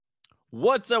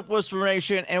What's up, Whisper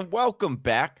Nation, and welcome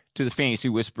back to the Fantasy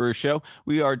Whisperer Show.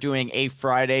 We are doing a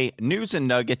Friday News and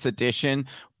Nuggets edition,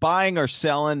 buying or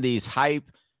selling these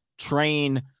hype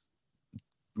train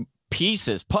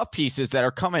pieces, puff pieces that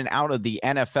are coming out of the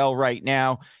NFL right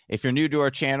now. If you're new to our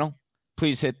channel,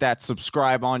 please hit that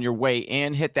subscribe on your way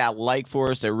in. Hit that like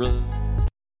for us. It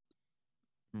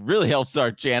really helps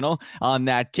our channel on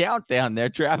that countdown there.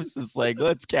 Travis is like,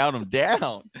 let's count them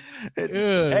down.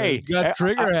 Hey, got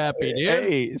trigger happy, dude.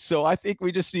 Hey, so I think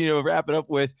we just need to wrap it up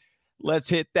with let's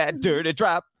hit that dirty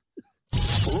drop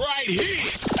right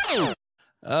here.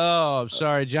 Oh, I'm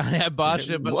sorry, Johnny. I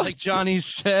botched it. But like Johnny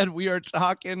said, we are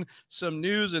talking some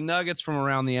news and nuggets from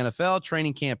around the NFL,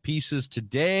 training camp pieces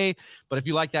today. But if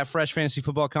you like that fresh fantasy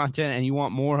football content and you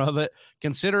want more of it,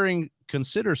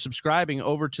 consider subscribing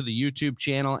over to the YouTube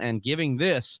channel and giving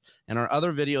this and our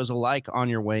other videos a like on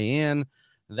your way in.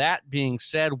 That being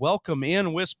said, welcome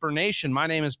in Whisper Nation. My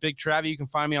name is Big Travie. You can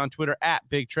find me on Twitter at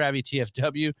Big Travie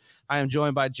TFW. I am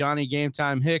joined by Johnny Game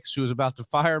Time Hicks, who is about to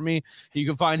fire me. You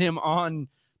can find him on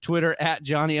Twitter at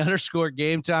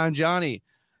Johnny_Game Time. Johnny,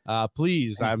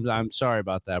 please, I'm sorry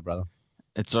about that, brother.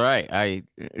 It's all right.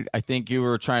 I think you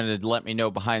were trying to let me know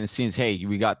behind the scenes, hey,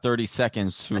 we got 30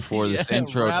 seconds before this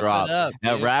intro drop.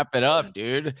 Wrap it up,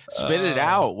 dude. Spit it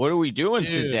out. What are we doing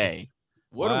today?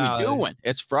 What are we doing?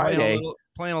 It's Friday.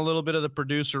 Playing a little bit of the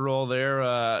producer role there,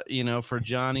 for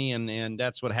Johnny, and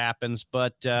that's what happens.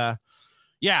 But,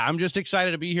 yeah, I'm just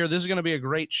excited to be here. This is going to be a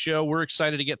great show. We're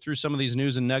excited to get through some of these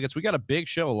news and nuggets. We got a big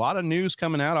show, a lot of news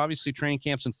coming out. Obviously, training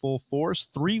camp's in full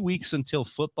force. 3 weeks until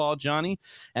football, Johnny.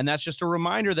 And that's just a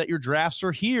reminder that your drafts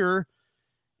are here.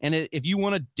 And if you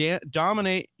want to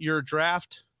dominate your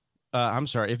draft,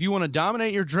 if you want to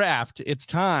dominate your draft, it's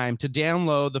time to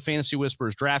download the Fantasy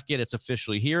Whisperers Draft Kit. It's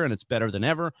officially here, and it's better than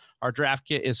ever. Our draft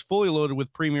kit is fully loaded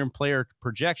with premium player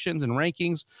projections and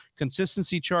rankings,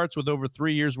 consistency charts with over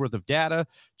 3 years worth of data,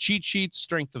 cheat sheets,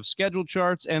 strength of schedule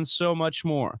charts, and so much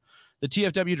more. The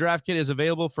TFW Draft Kit is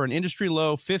available for an industry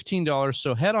low $15,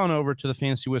 so head on over to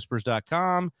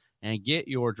thefantasywhispers.com and get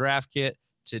your draft kit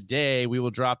today. We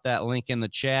will drop that link in the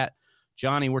chat.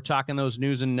 Johnny, we're talking those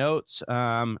news and notes.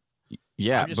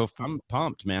 Yeah, I'm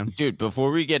pumped, man. Dude,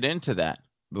 before we get into that,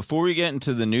 before we get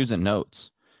into the news and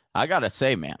notes, I got to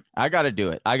say, man, I got to do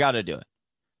it. I got to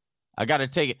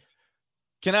take it.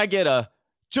 Can I get a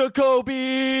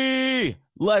Jakobi?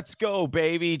 Let's go,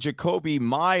 baby. Jakobi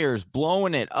Meyers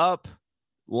blowing it up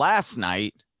last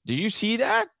night. Did you see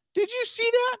that?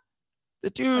 The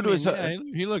dude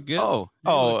he looked good.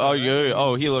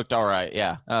 He looked all right.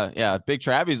 Yeah. Big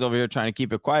Travie's over here trying to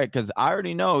keep it quiet because I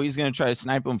already know he's going to try to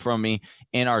snipe him from me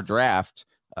in our draft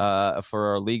for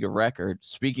our league of record.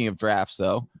 Speaking of drafts,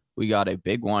 though, we got a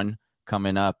big one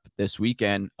coming up this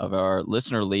weekend of our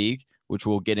listener league, which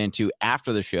we'll get into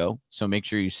after the show. So make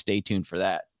sure you stay tuned for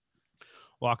that.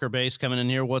 Walker Base coming in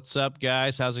here. What's up,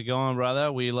 guys? How's it going,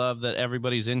 brother? We love that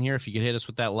everybody's in here. If you could hit us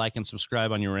with that like and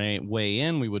subscribe on your way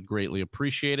in, we would greatly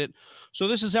appreciate it. So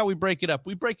this is how we break it up.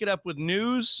 We break it up with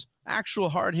news, actual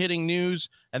hard-hitting news,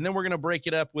 and then we're going to break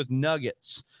it up with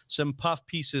nuggets, some puff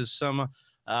pieces, some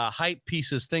hype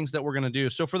pieces, things that we're going to do.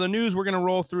 So for the news, we're going to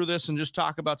roll through this and just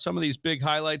talk about some of these big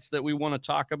highlights that we want to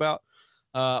talk about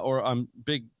or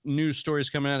big news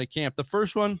stories coming out of camp. The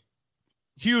first one,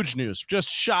 huge news, just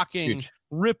shocking. Huge.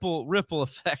 Ripple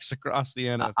effects across the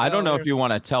NFL. I don't know if you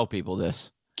want to tell people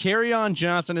this. Kerryon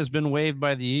Johnson has been waived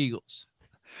by the Eagles.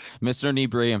 Mr.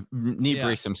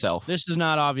 Nebrees himself. This is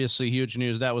not obviously huge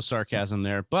news. That was sarcasm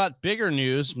there. But bigger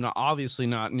news, obviously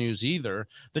not news either.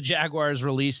 The Jaguars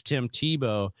released Tim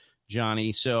Tebow,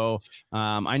 Johnny. So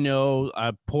I know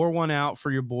pour one out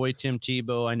for your boy Tim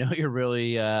Tebow. I know you're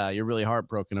really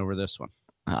heartbroken over this one.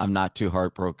 I'm not too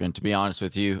heartbroken, to be honest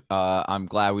with you. I'm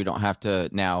glad we don't have to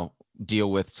now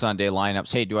deal with Sunday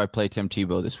lineups. Hey, do I play Tim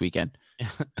Tebow this weekend?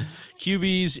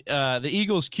 QBs, the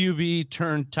Eagles QB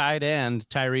turned tight end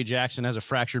Tyree Jackson has a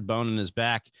fractured bone in his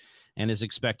back and is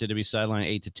expected to be sidelined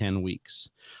 8 to 10 weeks.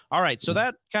 All right, so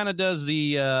that kind of does the.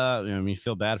 You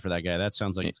feel bad for that guy. That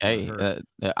sounds like it's hurt.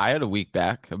 I had about a week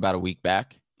back.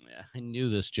 Yeah, I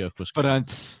knew this joke was. But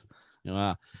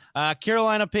wow.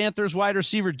 Carolina Panthers wide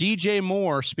receiver DJ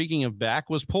Moore, speaking of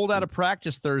back, was pulled out of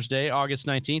practice Thursday, August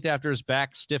 19th, after his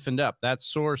back stiffened up. That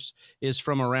source is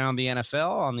from around the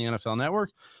NFL on the NFL Network.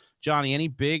 Johnny, any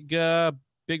big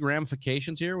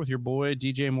ramifications here with your boy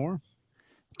DJ Moore?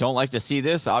 Don't like to see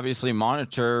this. Obviously,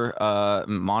 monitor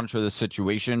the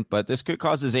situation, but this could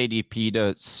cause his ADP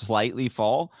to slightly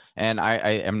fall. And I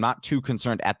am not too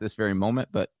concerned at this very moment,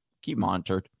 but keep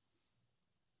monitored.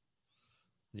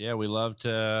 Yeah, we love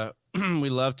to we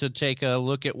love to take a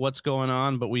look at what's going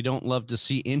on, but we don't love to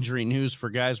see injury news for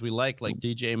guys we like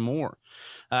DJ Moore.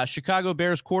 Chicago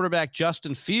Bears quarterback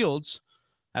Justin Fields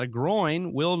had a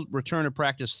groin, will return to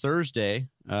practice Thursday.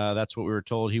 That's what we were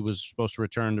told. He was supposed to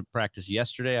return to practice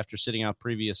yesterday after sitting out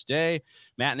previous day.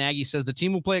 Matt Nagy says the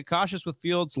team will play it cautious with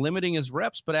Fields, limiting his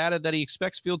reps, but added that he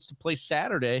expects Fields to play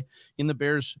Saturday in the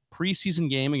Bears' preseason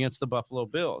game against the Buffalo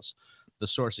Bills. The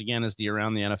source, again, is the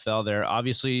Around the NFL there.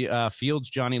 Obviously, Fields,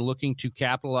 Johnny, looking to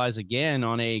capitalize again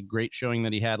on a great showing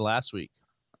that he had last week.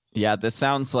 Yeah, this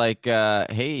sounds like,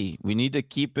 hey, we need to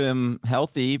keep him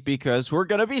healthy because we're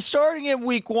going to be starting in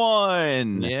week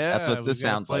 1. Yeah, that's what this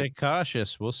sounds play like. It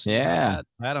cautious. We'll see. Yeah,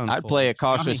 I'd play it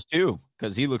cautious too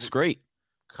because he looks great.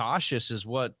 Cautious is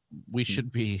what we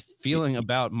should be feeling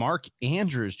about Mark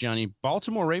Andrews, Johnny.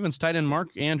 Baltimore Ravens tight end Mark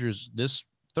Andrews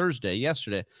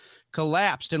yesterday,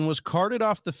 collapsed and was carted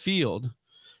off the field,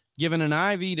 given an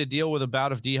IV to deal with a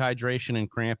bout of dehydration and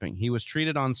cramping. He was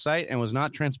treated on site and was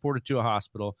not transported to a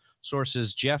hospital.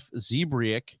 Sources Jeff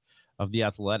Zebrick of The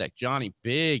Athletic. Johnny,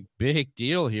 big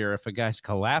deal here if a guy's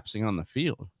collapsing on the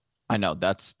field. I know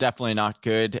that's definitely not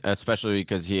good, especially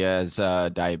because he has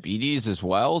diabetes as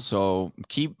well. So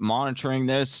keep monitoring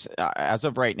this. As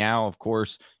of right now, of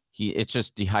course, it's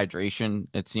just dehydration.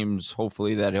 It seems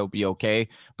hopefully that he'll be okay.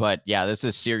 But yeah, this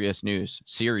is serious news.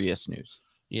 Serious news.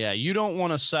 Yeah, you don't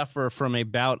want to suffer from a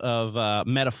bout of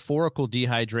metaphorical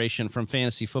dehydration from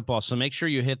fantasy football. So make sure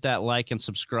you hit that like and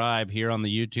subscribe here on the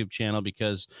YouTube channel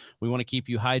because we want to keep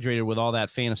you hydrated with all that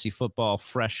fantasy football,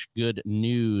 fresh, good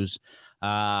news,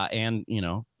 and,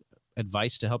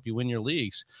 advice to help you win your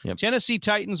leagues. Yep. Tennessee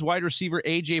Titans wide receiver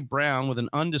A.J. Brown with an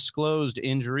undisclosed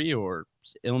injury or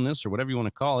illness or whatever you want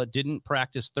to call it didn't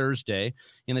practice Thursday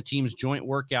in the team's joint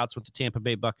workouts with the Tampa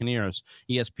Bay Buccaneers.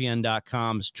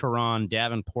 ESPN.com's Teron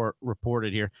Davenport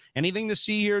reported here. Anything to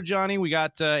see here, Johnny? We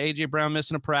got A.J. Brown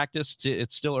missing a practice.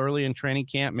 It's still early in training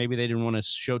camp. Maybe they didn't want to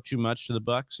show too much to the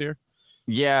Bucs here.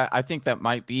 Yeah, I think that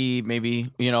might be maybe,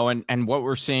 and what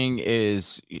we're seeing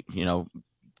is,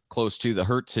 close to the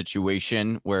Hurts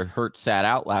situation where Hurts sat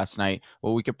out last night.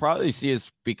 What we could probably see is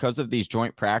because of these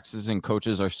joint practices and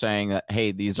coaches are saying that,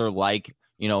 hey, these are like,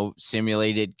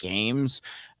 simulated games.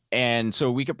 And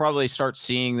so we could probably start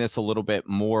seeing this a little bit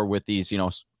more with these,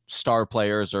 star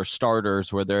players or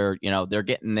starters where they're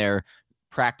getting their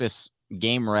practice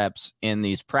game reps in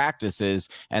these practices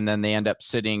and then they end up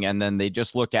sitting and then they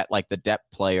just look at like the depth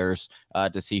players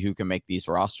to see who can make these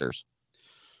rosters.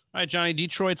 All right, Johnny,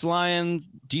 Detroit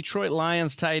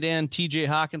Lions tight end TJ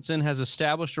Hawkinson has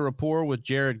established a rapport with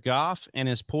Jared Goff and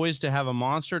is poised to have a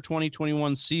monster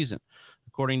 2021 season,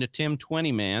 according to Tim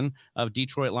Twentyman of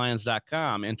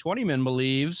DetroitLions.com. And Twentyman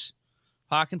believes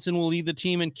Hawkinson will lead the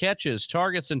team in catches,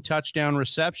 targets, and touchdown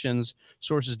receptions,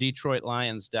 sources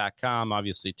DetroitLions.com,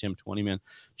 obviously Tim Twentyman.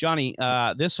 Johnny,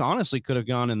 this honestly could have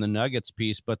gone in the Nuggets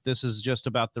piece, but this is just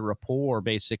about the rapport,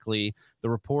 basically. The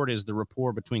report is the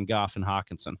rapport between Goff and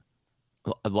Hawkinson.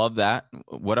 I love that.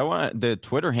 The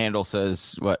Twitter handle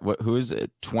says, who is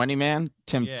it? 20-man?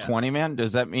 Tim 20-man?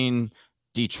 Does that mean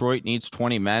Detroit needs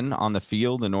 20 men on the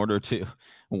field in order to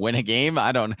win a game?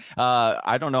 I don't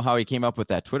know how he came up with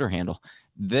that Twitter handle.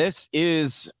 This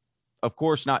is, of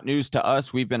course, not news to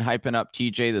us. We've been hyping up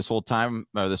TJ this whole time,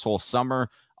 this whole summer,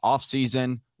 off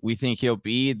season. We think he'll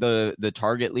be the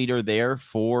target leader there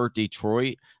for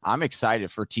Detroit. I'm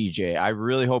excited for TJ. I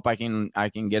really hope I can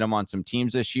get him on some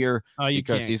teams this year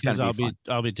because he's going to be fun.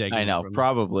 I'll be taking. I know,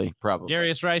 probably.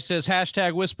 Darius Rice says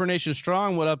 #Whisper Nation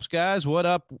strong. What up, guys? What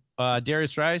up,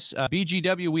 Darius Rice?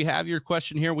 BGW, we have your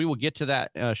question here. We will get to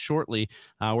that shortly.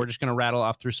 We're just going to rattle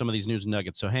off through some of these news and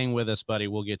nuggets. So hang with us, buddy.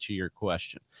 We'll get you your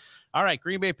question. All right,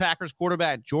 Green Bay Packers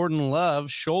quarterback Jordan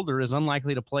Love's shoulder is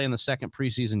unlikely to play in the second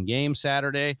preseason game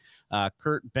Saturday.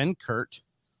 Kurt Benkert.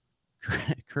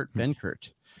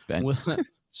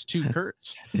 It's two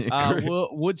Kurtz.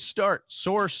 Would start.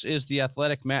 Source is The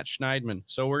Athletic, Matt Schneidman.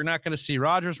 So we're not going to see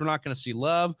Rodgers. We're not going to see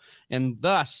Love. And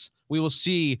thus, we will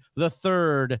see the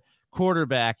third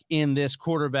quarterback in this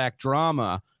quarterback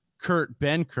drama, Kurt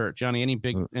Benkert. Johnny,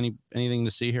 anything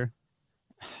to see here?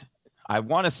 I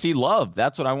want to see Love.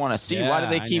 That's what I want to see. Yeah, why do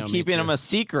they keep keeping him a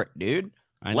secret, dude?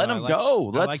 Let him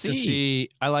go. Let's see.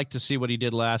 I like to see what he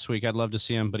did last week. I'd love to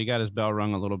see him, but he got his bell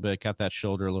rung a little bit, got that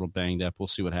shoulder a little banged up. We'll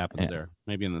see what happens there.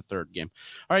 Maybe in the third game.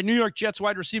 All right, New York Jets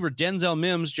wide receiver Denzel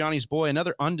Mims, Johnny's boy,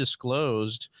 another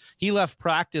undisclosed. He left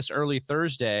practice early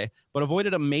Thursday, but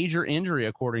avoided a major injury,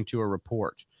 according to a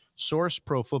report. Source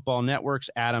Pro Football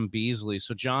Network's Adam Beasley.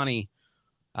 So, Johnny,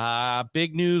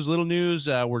 big news, little news.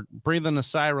 We're breathing a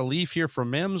sigh of relief here for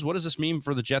Mims. What does this mean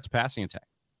for the Jets passing attack?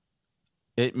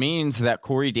 It means that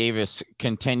Corey Davis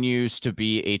continues to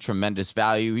be a tremendous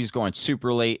value. He's going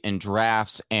super late in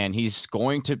drafts, and he's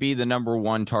going to be the number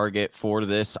one target for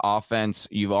this offense.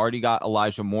 You've already got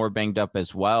Elijah Moore banged up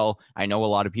as well. I know a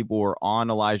lot of people were on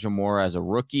Elijah Moore as a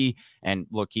rookie, and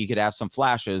look, he could have some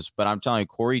flashes, but I'm telling you,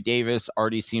 Corey Davis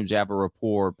already seems to have a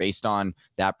rapport based on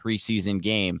that preseason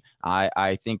game.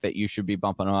 I think that you should be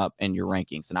bumping him up in your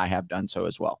rankings, and I have done so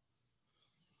as well.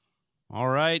 All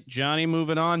right, Johnny,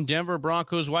 moving on. Denver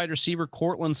Broncos wide receiver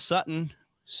Courtland Sutton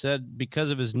said because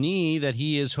of his knee that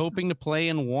he is hoping to play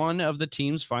in one of the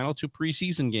team's final 2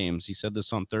 preseason games. He said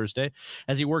this on Thursday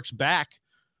as he works back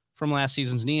from last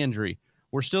season's knee injury.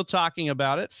 We're still talking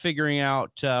about it, figuring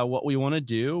out what we want to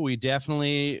do.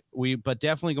 Definitely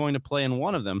going to play in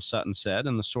one of them, Sutton said.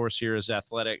 And the source here is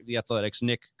the Athletics'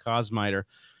 Nick Kosmider.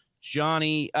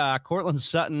 Johnny, Courtland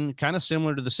Sutton, kind of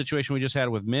similar to the situation we just had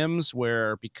with Mims,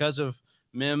 where because of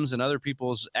Mims and other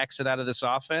people's exit out of this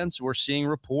offense, we're seeing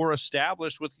rapport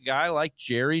established with a guy like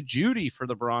Jerry Jeudy for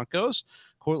the Broncos.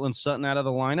 Courtland Sutton out of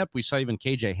the lineup. We saw even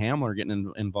KJ Hamler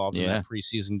getting involved in that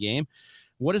preseason game.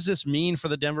 What does this mean for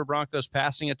the Denver Broncos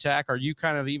passing attack? Are you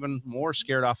kind of even more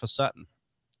scared off of Sutton?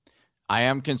 I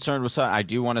am concerned with Sutton. I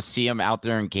do want to see him out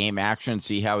there in game action,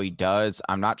 see how he does.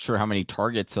 I'm not sure how many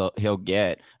targets he'll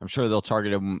get. I'm sure they'll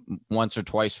target him once or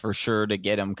twice for sure to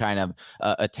get him kind of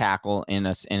a tackle in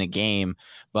a game.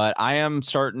 But I am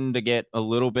starting to get a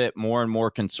little bit more and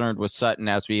more concerned with Sutton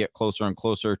as we get closer and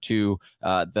closer to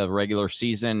the regular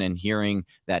season and hearing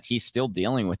that he's still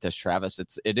dealing with this, Travis.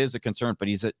 It is a concern, but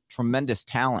he's a tremendous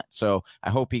talent. So I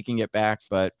hope he can get back,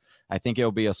 but I think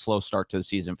it'll be a slow start to the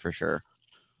season for sure.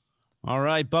 All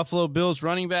right, Buffalo Bills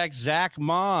running back Zach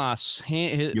Moss.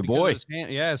 Your boy.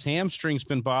 His hamstring's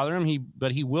been bothering him.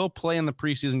 But he will play in the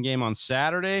preseason game on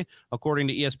Saturday, according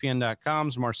to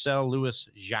ESPN.com's Marcel Louis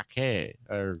Jacquet.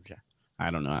 I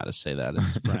don't know how to say that.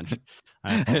 It's French.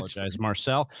 I apologize,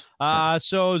 Marcel.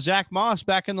 So Zach Moss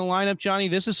back in the lineup, Johnny.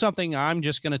 This is something I'm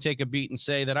just going to take a beat and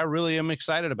say that I really am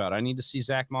excited about. I need to see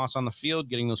Zach Moss on the field,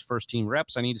 getting those first team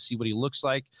reps. I need to see what he looks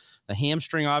like. The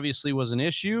hamstring obviously was an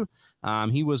issue.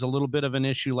 He was a little bit of an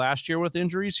issue last year with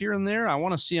injuries here and there. I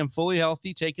want to see him fully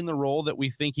healthy, taking the role that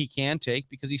we think he can take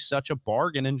because he's such a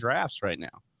bargain in drafts right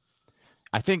now.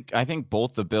 I think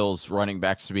both the Bills running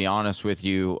backs, to be honest with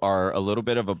you, are a little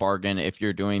bit of a bargain if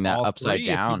you're doing that upside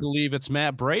down. If you believe it's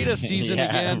Matt Breida season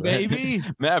again, baby.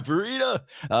 Matt Breida.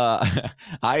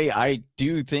 I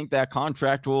do think that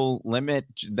contract will limit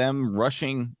them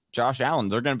rushing Josh Allen.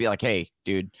 They're going to be like, hey,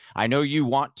 dude, I know you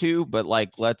want to, but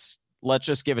like, let's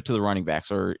just give it to the running backs,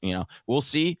 or we'll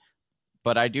see.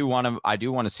 But I do want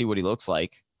to see what he looks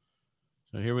like.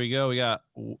 So here we go. We got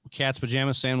Cat's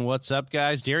Pajamas saying, what's up,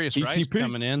 guys? Darius TCP. Rice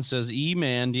coming in, says,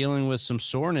 E-Man dealing with some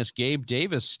soreness. Gabe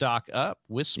Davis stock up.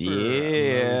 Whisper.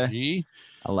 Yeah. Emoji.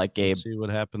 I like Gabe. Let's see what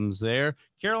happens there.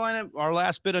 Carolina, our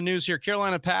last bit of news here.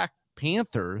 Carolina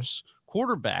Panthers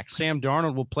quarterback Sam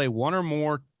Darnold will play one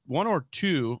or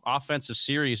two offensive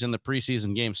series in the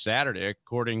preseason game Saturday,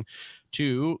 according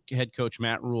to head coach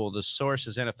Matt Rule. The source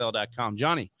is NFL.com.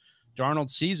 Johnny,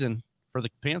 Darnold's season for the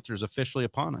Panthers officially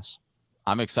upon us.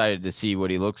 I'm excited to see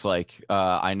what he looks like.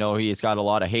 I know he's got a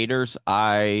lot of haters.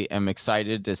 I am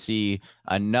excited to see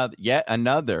yet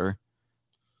another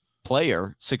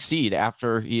player succeed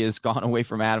after he has gone away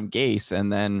from Adam Gase,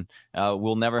 and then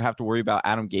we'll never have to worry about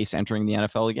Adam Gase entering the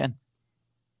NFL again.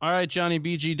 All right, Johnny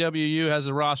BGWU has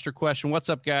a roster question. What's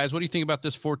up, guys? What do you think about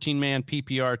this 14-man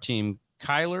PPR team?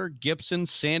 Kyler, Gibson,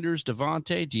 Sanders,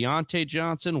 Devontae, Deontay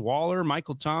Johnson, Waller,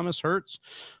 Michael Thomas, Hurts,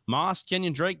 Moss,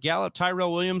 Kenyon Drake, Gallup,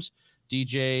 Tyrell Williams,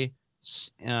 DJ,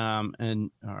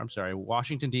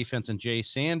 Washington defense, and Jay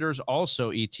Sanders,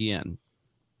 also ETN.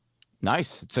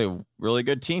 Nice. It's a really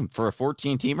good team for a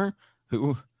 14-teamer.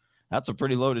 That's a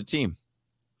pretty loaded team.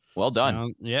 Well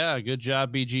done. Good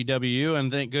job, BGW,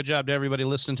 and good job to everybody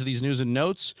listening to these news and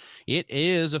notes. It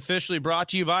is officially brought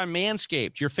to you by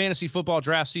Manscaped. Your fantasy football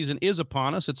draft season is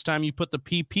upon us. It's time you put the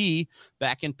PP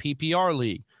back in PPR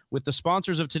League. With the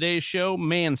sponsors of today's show,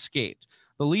 Manscaped.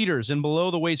 The leaders in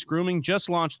below-the-waist grooming just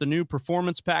launched the new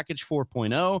Performance Package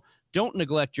 4.0. Don't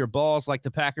neglect your balls like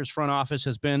the Packers front office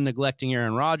has been neglecting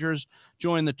Aaron Rodgers.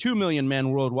 Join the 2 million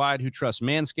men worldwide who trust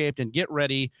Manscaped and get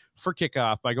ready for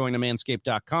kickoff by going to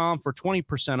manscaped.com for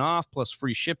 20% off plus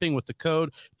free shipping with the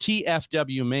code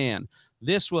TFWMAN.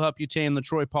 This will help you tame the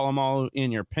Troy Polamalu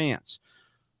in your pants.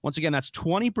 Once again, that's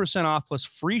 20% off plus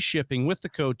free shipping with the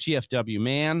code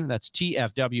TFWMAN. That's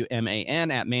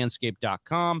TFWMAN at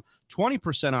manscaped.com.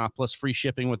 20% off plus free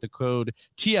shipping with the code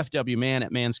TFWMAN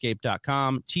at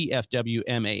manscaped.com.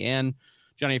 TFWMAN.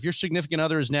 Johnny, if your significant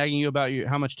other is nagging you about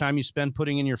how much time you spend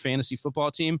putting in your fantasy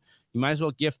football team, you might as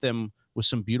well gift them with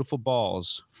some beautiful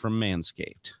balls from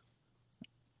Manscaped.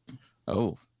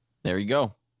 Oh, there you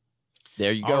go.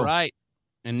 There you go. All right.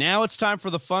 And now it's time for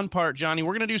the fun part, Johnny.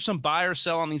 We're going to do some buy or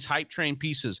sell on these hype train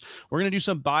pieces. We're going to do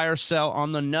some buy or sell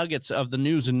on the nuggets of the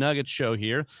News and Nuggets show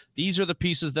here. These are the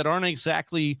pieces that aren't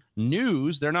exactly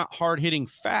news. They're not hard-hitting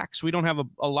facts. We don't have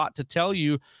a lot to tell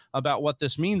you about what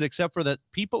this means, except for that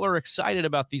people are excited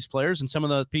about these players, and some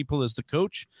of the people is the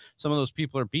coach. Some of those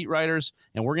people are beat writers,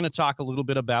 and we're going to talk a little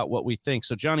bit about what we think.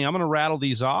 So, Johnny, I'm going to rattle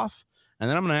these off. And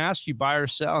then I'm going to ask you buy or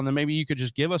sell, and then maybe you could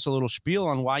just give us a little spiel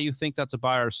on why you think that's a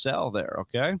buy or sell there,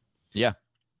 okay? Yeah.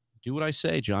 Do what I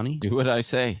say, Johnny. Do what I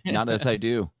say, not as I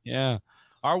do. Yeah.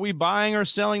 Are we buying or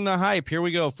selling the hype? Here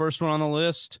we go. First one on the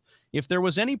list. If there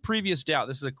was any previous doubt,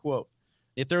 this is a quote.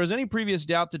 If there was any previous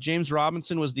doubt that James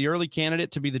Robinson was the early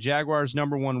candidate to be the Jaguars'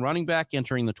 #1 running back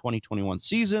entering the 2021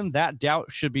 season, that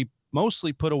doubt should be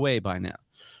mostly put away by now.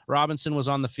 Robinson was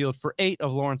on the field for 8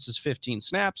 of Lawrence's 15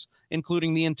 snaps,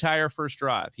 including the entire first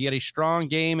drive. He had a strong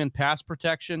game in pass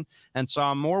protection and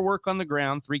saw more work on the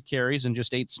ground, 3 carries and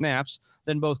just 8 snaps,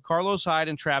 than both Carlos Hyde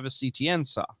and Travis Etienne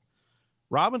saw.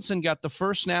 Robinson got the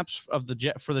first snaps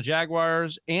for the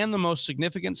Jaguars and the most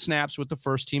significant snaps with the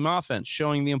first-team offense,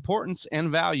 showing the importance and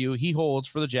value he holds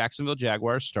for the Jacksonville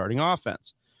Jaguars starting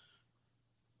offense.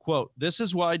 Quote, this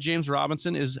is why James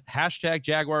Robinson is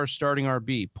 #Jaguars starting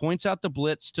RB. Points out the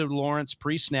blitz to Lawrence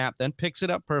pre-snap, then picks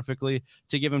it up perfectly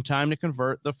to give him time to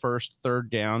convert the first third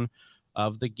down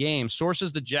of the game.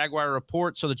 Sources the Jaguar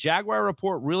Report. So the Jaguar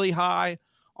Report really high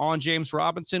on James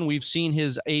Robinson. We've seen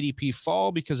his ADP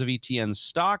fall because of ETN's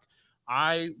stock.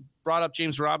 I brought up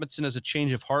James Robinson as a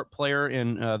change of heart player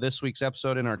in this week's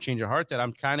episode in our change of heart, that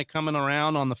I'm kind of coming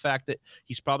around on the fact that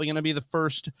he's probably going to be the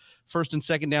first and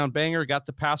second down banger, got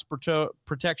the pass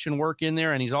protection work in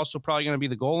there, and he's also probably going to be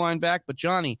the goal line back. But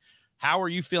Johnny, how are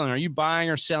you feeling? Are you buying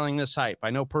or selling this hype? I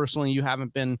know personally you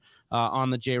haven't been on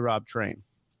the J-Rob train.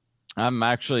 I'm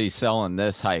actually selling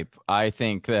this hype. I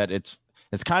think that it's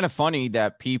kind of funny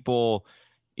that people,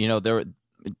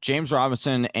 James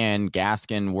Robinson and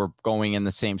Gaskin were going in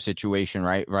the same situation,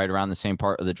 right around the same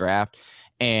part of the draft.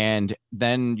 And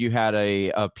then you had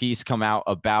a piece come out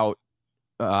about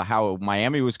how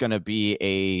Miami was going to be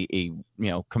a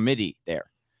committee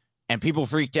there. And people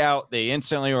freaked out. They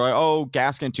instantly were like, oh,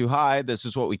 Gaskin too high. This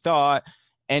is what we thought.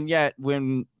 And yet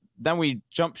then we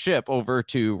jump ship over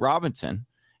to Robinson.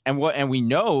 And we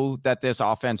know that this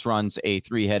offense runs a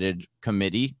 3-headed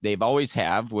committee. They've always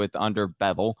have with under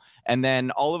Bevel. And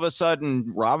then all of a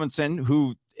sudden, Robinson,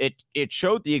 who it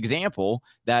showed the example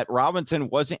that Robinson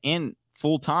wasn't in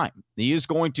full time. He is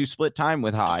going to split time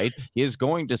with Hyde. He is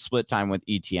going to split time with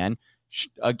Etienne.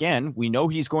 Again, we know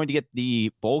he's going to get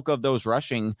the bulk of those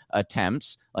rushing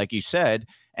attempts, like you said.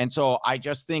 And so I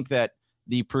just think that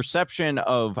the perception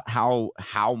of how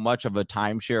much of a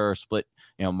timeshare or split,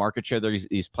 market share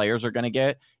these players are going to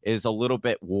get is a little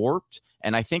bit warped.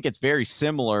 And I think it's very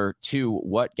similar to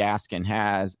what Gaskin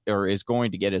has or is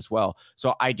going to get as well.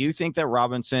 So I do think that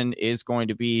Robinson is going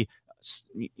to be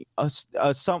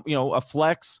a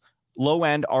flex low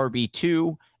end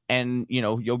RB2. And,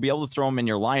 you'll be able to throw him in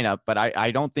your lineup, but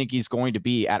I don't think he's going to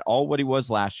be at all what he was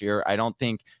last year. I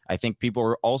think people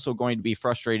are also going to be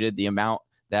frustrated the amount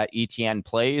that Etienne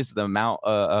plays, the amount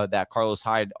that Carlos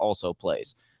Hyde also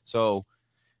plays. So,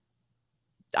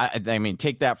 I mean,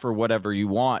 take that for whatever you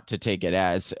want to take it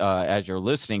as you're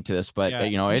listening to this. But,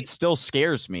 it still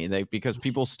scares me because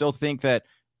people still think that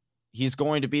he's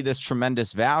going to be this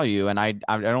tremendous value. And I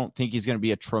don't think he's going to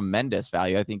be a tremendous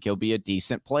value. I think he'll be a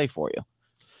decent play for you.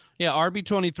 Yeah,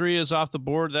 RB23 is off the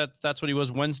board. That's what he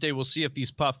was Wednesday. We'll see if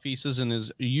these puff pieces and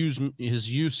his use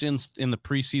in the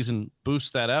preseason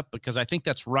boost that up, because I think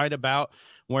that's right about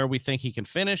where we think he can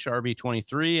finish,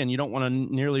 RB23, and you don't want to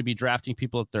nearly be drafting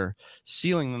people at their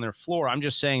ceiling than their floor. I'm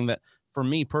just saying that for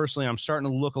me personally, I'm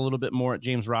starting to look a little bit more at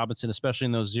James Robinson, especially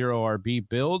in those 0 RB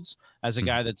builds, as a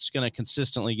guy that's going to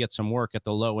consistently get some work at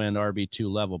the low end RB2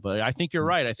 level. But I think you're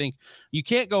right. I think you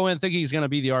can't go in thinking he's going to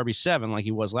be the RB7 like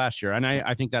he was last year. And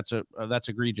I think that's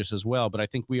egregious as well. But I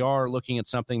think we are looking at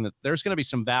something that there's going to be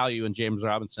some value in James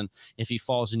Robinson. If he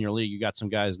falls in your league, you got some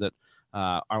guys that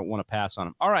aren't want to pass on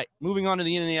him. All right, moving on to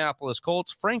the Indianapolis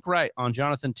Colts. Frank Wright on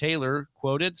Jonathan Taylor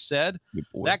said,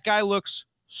 that guy looks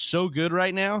so good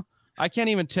right now. I can't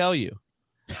even tell you.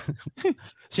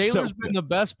 Taylor's been the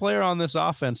best player on this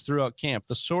offense throughout camp.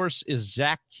 The source is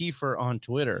Zach Kiefer on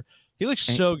Twitter. He looks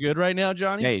so good right now,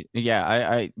 Johnny. Hey,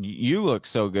 yeah, you look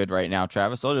so good right now,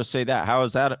 Travis. I'll just say that. How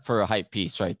is that for a hype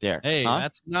piece right there? Hey,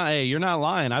 Hey, you're not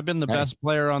lying. I've been the best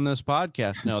player on this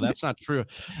podcast. No, that's not true,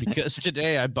 because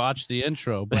today I botched the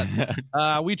intro. But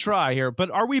we try here. But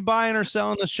are we buying or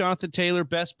selling this Jonathan Taylor,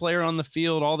 best player on the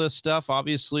field? All this stuff.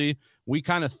 Obviously, we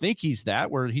kind of think he's that.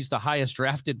 Where he's the highest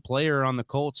drafted player on the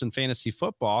Colts in fantasy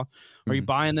football. Are you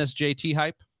buying this JT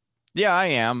hype? Yeah, I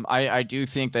am. I do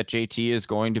think that JT is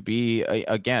going to be,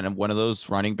 again, one of those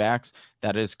running backs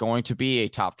that is going to be a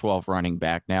top 12 running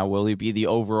back. Now, will he be the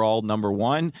overall number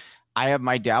one? I have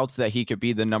my doubts that he could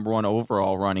be the number one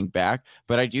overall running back,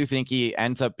 but I do think he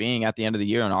ends up being at the end of the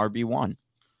year an RB1.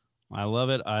 I love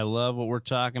it. I love what we're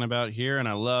talking about here, and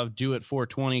I love Do It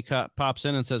 420 pops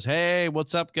in and says, "Hey,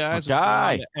 what's up, guys?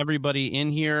 Everybody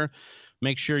in here.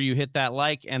 Make sure you hit that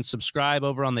like and subscribe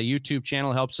over on the YouTube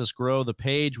channel. Helps us grow the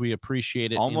page. We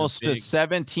appreciate it. Almost to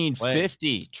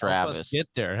 1750, Travis. Help us get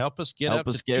there. Help us get up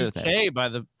to 2K by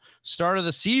the start of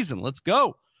the season. Let's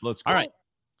go. Let's go. All right.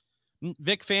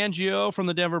 Vic Fangio from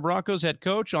the Denver Broncos, head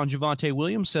coach on Javonte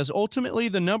Williams, says ultimately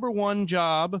the number one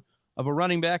job of a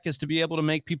running back is to be able to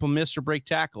make people miss or break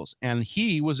tackles. And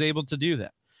he was able to do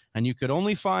that. And you could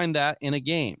only find that in a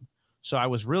game. So I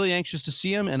was really anxious to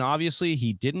see him, and obviously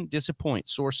he didn't disappoint.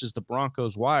 Sources the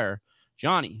Broncos Wire.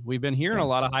 Johnny, we've been hearing a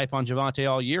lot of hype on Javonte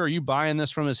all year. Are you buying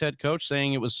this from his head coach,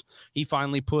 saying he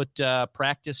finally put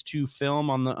practice to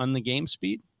film on the game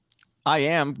speed? I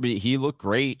am. He looked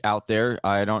great out there.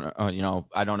 I don't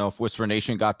know if Whisper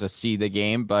Nation got to see the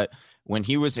game, but when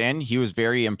he was in, he was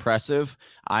very impressive.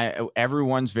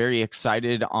 Everyone's very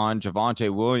excited on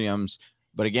Javonte Williams.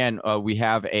 But again, we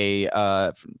have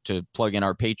to plug in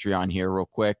our Patreon here real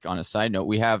quick on a side note,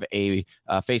 we have a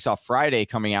Face Off Friday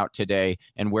coming out today,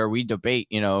 and where we debate,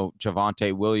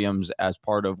 Javonte Williams as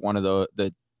part of one of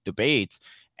the debates.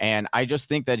 And I just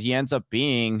think that he ends up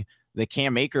being the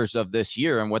Cam Akers of this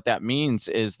year. And what that means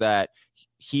is that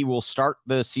he will start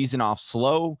the season off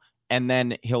slow, and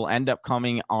then he'll end up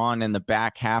coming on in the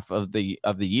back half of the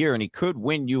year, and he could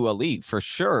win you a league for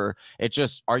sure. It's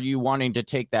just, are you wanting to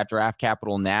take that draft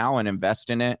capital now and invest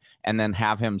in it, and then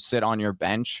have him sit on your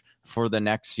bench for the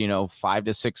next 5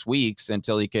 to 6 weeks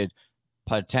until he could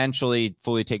potentially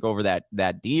fully take over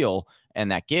that deal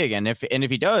and that gig? And if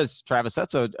he does, Travis,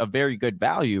 that's a very good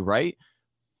value, right?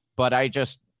 But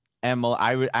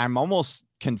I'm almost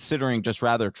considering just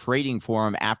rather trading for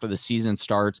him after the season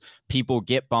starts. People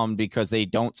get bummed because they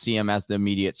don't see him as the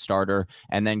immediate starter,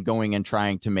 and then going and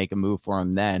trying to make a move for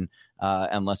him then,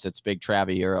 unless it's Big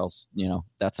Travie, or else,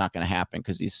 that's not going to happen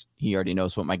because he already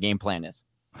knows what my game plan is.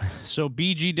 So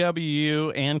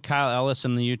BGW and Kyle Ellis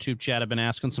in the YouTube chat have been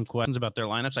asking some questions about their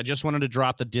lineups. I just wanted to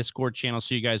drop the Discord channel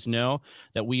so you guys know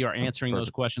that we are answering those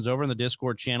questions over in the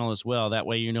Discord channel as well. That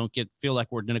way you don't feel like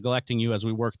we're neglecting you as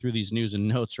we work through these news and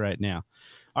notes right now.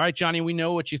 All right, Johnny, we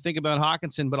know what you think about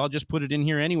Hockenson, but I'll just put it in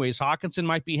here anyways. Hockenson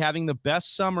might be having the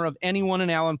best summer of anyone in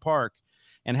Allen Park,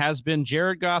 and has been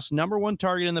Jared Goff's number one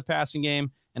target in the passing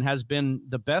game, and has been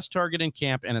the best target in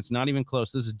camp, and it's not even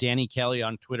close. This is Danny Kelly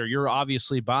on Twitter. You're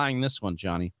obviously buying this one,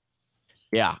 Johnny.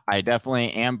 Yeah, I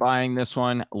definitely am buying this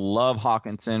one. Love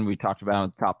Hockenson. We talked about it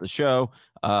at the top of the show,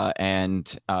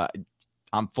 and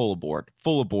I'm full aboard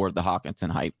the Hockenson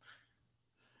hype.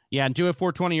 Yeah, and Do It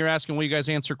 420, you're asking, will you guys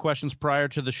answer questions prior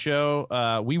to the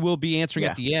show? We will be answering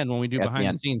at the end when we do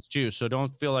behind the scenes too. So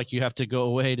don't feel like you have to go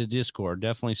away to Discord.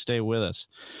 Definitely stay with us.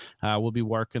 We'll be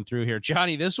working through here.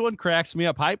 Johnny, this one cracks me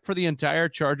up. Hype for the entire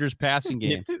Chargers passing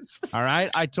game. All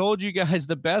right. I told you guys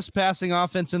the best passing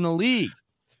offense in the league.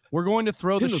 We're going to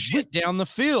throw the shit down the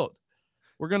field.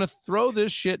 We're going to throw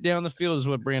this shit down the field is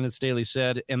what Brandon Staley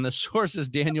said. And the source is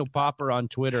Daniel Popper on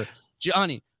Twitter.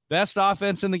 Johnny, best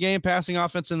offense in the game, passing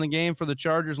offense in the game for the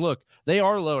Chargers. Look, they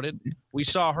are loaded. We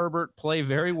saw Herbert play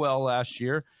very well last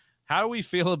year. How do we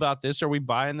feel about this? Are we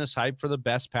buying this hype for the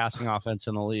best passing offense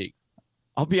in the league?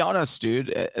 I'll be honest,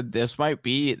 dude. This might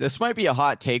be a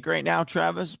hot take right now,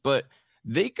 Travis, but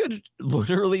they could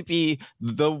literally be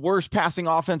the worst passing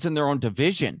offense in their own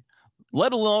division,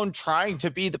 let alone trying to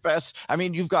be the best. I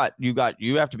mean, you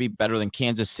have to be better than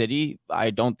Kansas City. I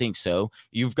don't think so.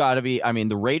 You've got to be,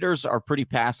 the Raiders are pretty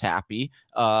pass happy.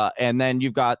 And then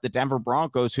you've got the Denver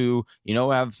Broncos who,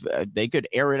 they could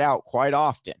air it out quite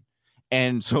often.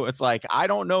 And so it's like, I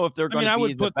don't know if they're going to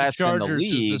be the best in the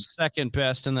league. As the second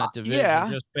best in that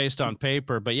division, just based on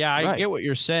paper. But yeah, I get what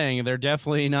you're saying. They're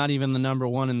definitely not even the number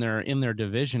one in their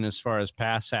division as far as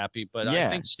pass happy. But I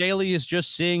think Staley is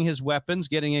just seeing his weapons,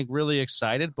 getting really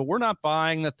excited. But we're not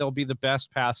buying that they'll be the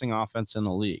best passing offense in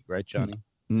the league, right, Johnny?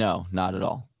 No, not at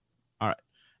all. All right.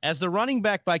 As the running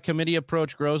back by committee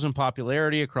approach grows in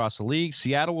popularity across the league,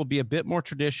 Seattle will be a bit more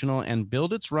traditional and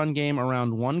build its run game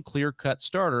around one clear-cut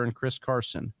starter in Chris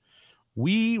Carson.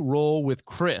 We roll with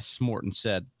Chris, Morton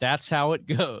said. That's how it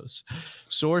goes.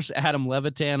 Source Adam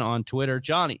Levitan on Twitter.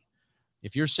 Johnny,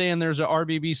 if you're saying there's a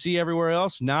RBBC everywhere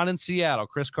else, not in Seattle.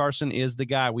 Chris Carson is the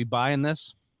guy. We buying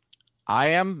this? I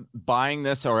am buying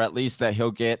this, or at least that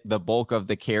he'll get the bulk of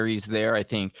the carries there. I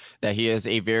think that he is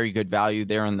a very good value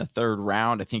there in the third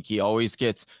round. I think he always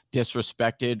gets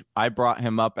disrespected. I brought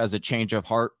him up as a change of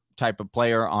heart type of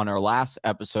player on our last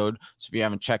episode. So if you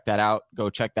haven't checked that out, go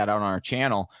check that out on our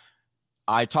channel.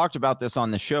 I talked about this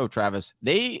on the show, Travis.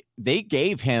 They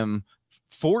gave him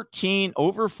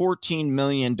over $14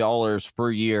 million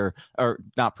per year, or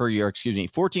not per year, excuse me,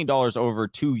 $14 over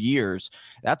 2 years.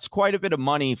 That's quite a bit of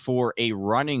money for a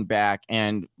running back.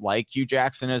 And like Hugh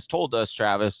Jackson has told us,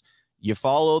 Travis, you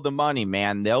follow the money,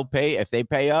 man. They'll pay. If they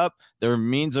pay up, their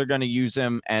means are going to use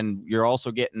him. And you're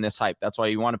also getting this hype. That's why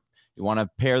you want to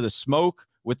pair the smoke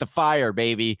with the fire,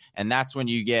 baby. And that's when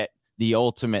you get the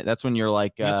ultimate. That's when you're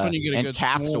like, that's when you get a good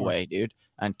Castaway, dude.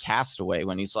 And Castaway,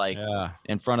 when he's like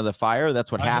in front of the fire,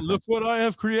 that's what happens. Look what I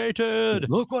have created.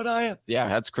 Look what I have. Yeah,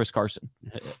 that's Chris Carson.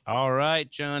 All right,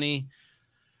 Johnny.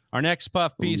 Our next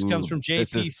puff piece comes from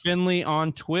JP Finley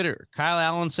on Twitter. Kyle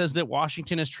Allen says that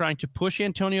Washington is trying to push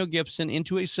Antonio Gibson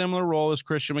into a similar role as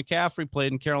Christian McCaffrey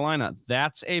played in Carolina.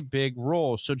 That's a big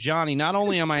role. So, Johnny, not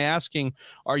only am I asking,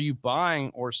 are you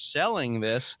buying or selling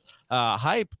this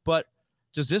hype, but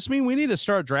does this mean we need to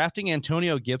start drafting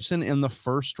Antonio Gibson in the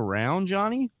first round,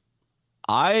 Johnny?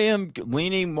 I am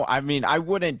leaning more. I mean, I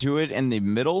wouldn't do it in the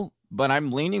middle, but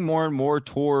I'm leaning more and more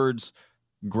towards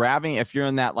grabbing. If you're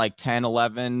in that like 10,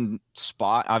 11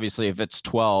 spot, obviously if it's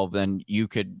 12, then you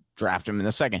could draft him in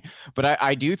the second. But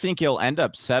I do think he'll end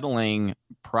up settling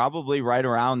probably right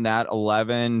around that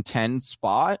 11, 10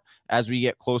 spot as we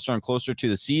get closer and closer to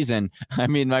the season. I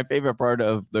mean, my favorite part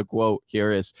of the quote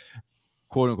here is,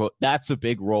 quote unquote, that's a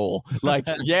big role. Like,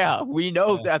 yeah, we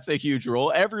know that's a huge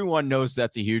role. Everyone knows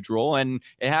that's a huge role. And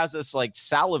it has us like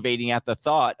salivating at the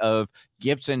thought of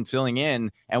Gibson filling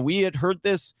in. And we had heard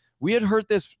this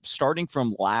starting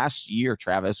from last year,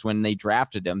 Travis, when they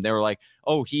drafted him. They were like,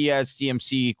 oh, he has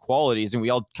CMC qualities. And we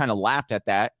all kind of laughed at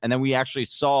that. And then we actually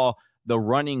saw the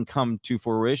running come to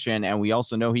fruition. And we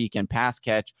also know he can pass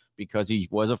catch because he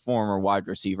was a former wide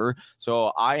receiver.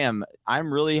 So I'm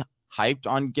really hyped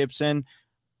on Gibson.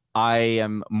 I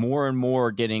am more and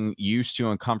more getting used to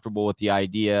and comfortable with the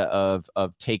idea of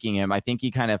taking him. I think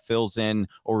he kind of fills in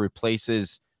or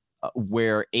replaces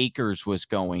where Akers was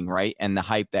going, right? And the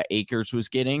hype that Akers was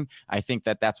getting. I think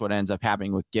that's what ends up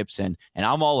happening with Gibson. And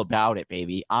I'm all about it,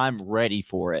 baby. I'm ready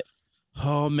for it.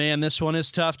 Oh, man, this one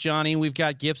is tough, Johnny. We've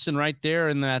got Gibson right there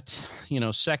in that,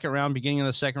 second round, beginning of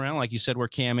the second round, like you said, where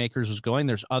Cam Akers was going.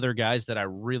 There's other guys that I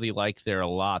really like there a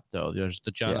lot, though. There's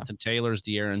the Jonathan Taylors,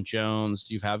 the Aaron Jones.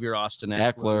 You have your Austin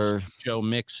Eckler, Joe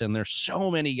Mixon. There's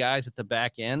so many guys at the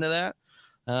back end of that.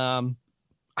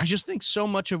 I just think so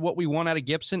much of what we want out of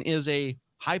Gibson is a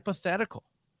hypothetical.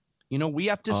 We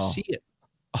have to see it.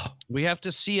 We have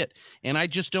to see it. And I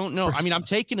just don't know. I mean, I'm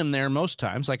taking him there most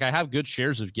times. Like, I have good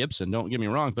shares of Gibson, don't get me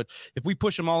wrong. But if we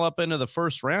push him all up into the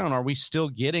first round, are we still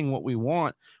getting what we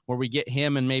want, where we get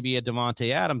him and maybe a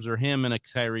Devontae Adams or him and a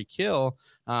Tyreek Hill?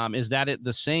 Is that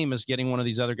the same as getting one of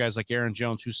these other guys like Aaron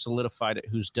Jones, who's solidified it,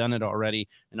 who's done it already,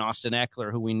 and Austin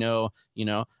Eckler, who we know,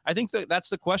 I think that's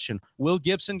the question. Will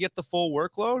Gibson get the full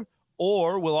workload?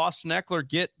 Or will Austin Eckler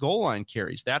get goal line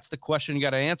carries? That's the question you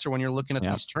got to answer when you're looking at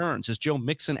these turns. Is Joe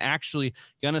Mixon actually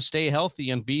going to stay healthy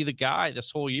and be the guy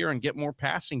this whole year and get more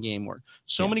passing game work?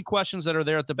 So many questions that are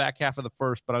there at the back half of the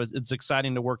first, but it's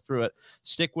exciting to work through it.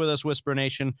 Stick with us, Whisper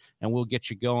Nation, and we'll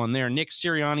get you going there. Nick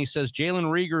Sirianni says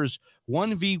Jalen Reagor's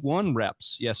 1v1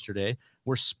 reps yesterday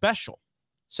were special.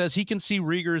 Says he can see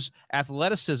Reagor's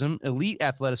elite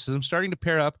athleticism, starting to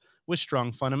pair up with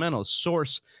strong fundamentals.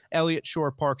 Source Elliott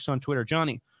Shore Parks on Twitter.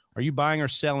 Johnny, are you buying or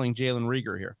selling Jalen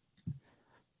Reagor here?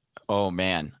 Oh,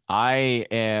 man. I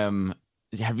am.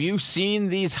 Have you seen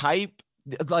these hype?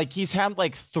 Like, he's had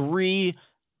like 3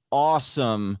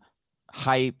 awesome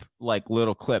hype, like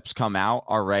little clips come out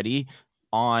already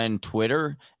on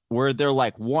Twitter where they're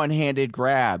like one-handed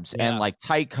grabs and like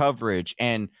tight coverage.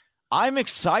 And I'm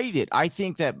excited. I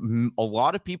think that a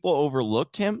lot of people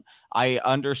overlooked him. I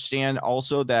understand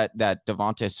also that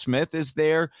Devonta Smith is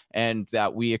there and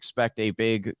that we expect a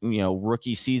big,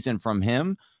 rookie season from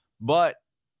him. But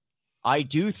I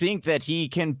do think that he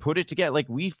can put it together. Like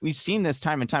we've seen this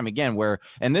time and time again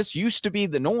and this used to be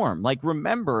the norm. Like,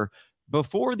 remember,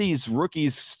 before these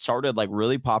rookies started like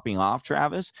really popping off,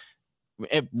 Travis,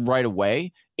 right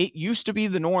away, it used to be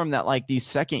the norm that like these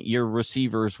second year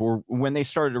receivers were when they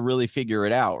started to really figure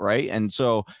it out. Right. And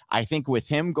so I think with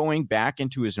him going back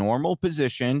into his normal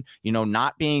position,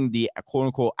 not being the quote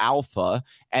unquote alpha,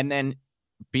 and then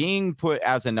being put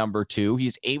as a number 2,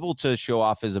 he's able to show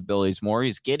off his abilities more.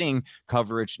 He's getting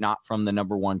coverage not from the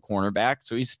number 1 cornerback,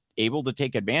 so he's able to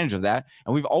take advantage of that.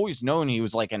 And we've always known he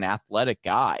was like an athletic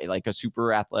guy, like a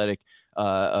super athletic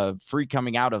freak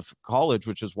coming out of college,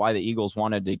 which is why the Eagles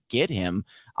wanted to get him.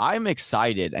 I'm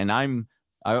excited, and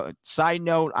side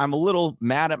note, I'm a little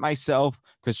mad at myself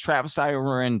because Travis and I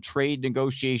were in trade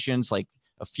negotiations like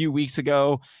a few weeks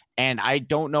ago, and I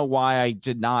don't know why I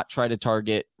did not try to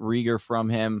target Reagor from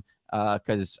him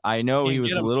because I know he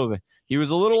was a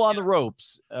little on the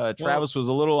ropes. Travis was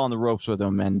a little on the ropes with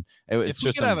him, and it's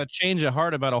just have a change of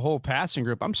heart about a whole passing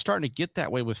group. I'm starting to get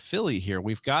that way with Philly here.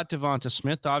 We've got Devonta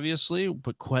Smith, obviously,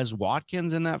 but Quez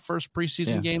Watkins in that first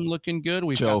preseason game looking good.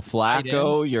 We've Joe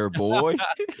Flacco, your boy.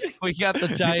 We got the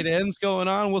tight ends going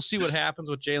on. We'll see what happens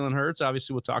with Jalen Hurts.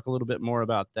 Obviously, we'll talk a little bit more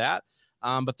about that.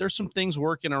 But there's some things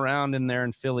working around in there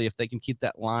in Philly if they can keep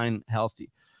that line healthy.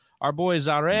 Our boy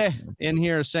Zare in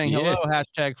here saying hello,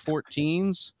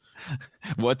 #14s.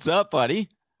 What's up, buddy?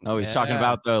 Oh, he's talking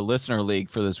about the listener league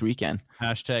for this weekend.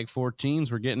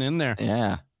 #14s. We're getting in there.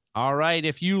 Yeah. All right.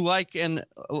 If you like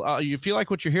if you like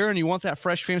what you're hearing, you want that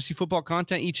fresh fantasy football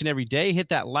content each and every day, hit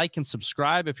that like and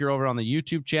subscribe if you're over on the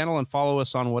YouTube channel, and follow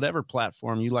us on whatever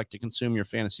platform you like to consume your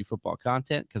fantasy football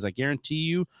content, because I guarantee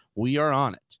you we are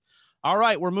on it. All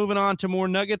right, we're moving on to more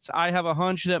Nuggets. I have a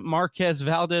hunch that Marquez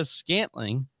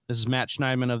Valdes-Scantling, this is Matt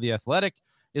Schneidman of The Athletic,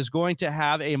 is going to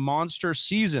have a monster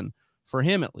season, for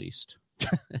him at least.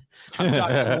 I'm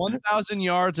talking 1,000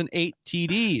 yards and 8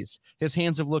 TDs. His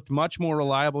hands have looked much more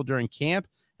reliable during camp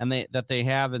than they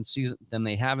have in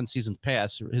seasons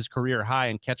past. His career high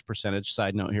in catch percentage,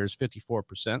 side note here, is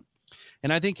 54%.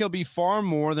 And I think he'll be far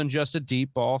more than just a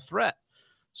deep ball threat.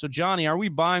 So, Johnny, are we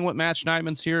buying what Matt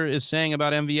Schneidman's here is saying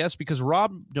about MVS? Because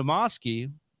Rob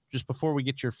Demoski, just before we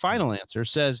get your final answer,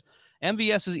 says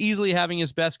MVS is easily having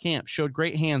his best camp, showed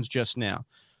great hands just now.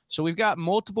 So we've got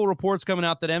multiple reports coming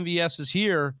out that MVS is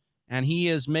here, and he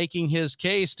is making his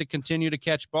case to continue to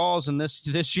catch balls, and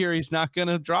this year he's not going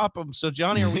to drop them. So,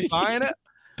 Johnny, are we buying it?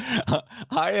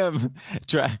 I am.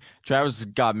 Travis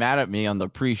got mad at me on the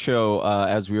pre-show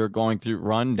as we were going through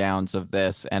rundowns of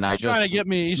this, and He's trying to get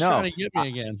me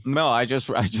again. No, I just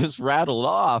rattled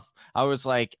off. I was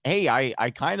like, hey,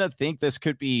 I kind of think this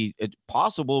could be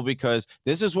possible because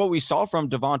this is what we saw from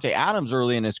Davante Adams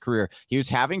early in his career. He was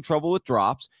having trouble with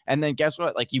drops, and then guess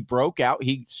what? Like, he broke out.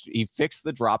 He fixed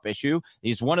the drop issue.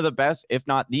 He's one of the best, if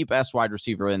not the best, wide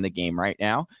receiver in the game right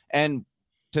now, and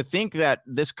to think that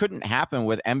this couldn't happen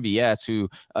with MVS, who,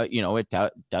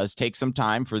 it does take some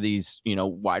time for these,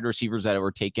 wide receivers that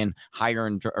were taken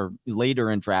or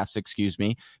later in drafts,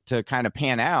 to kind of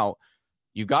pan out.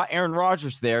 You got Aaron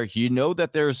Rodgers there.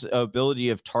 That there's ability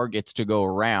of targets to go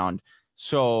around.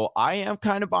 So I am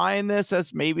kind of buying this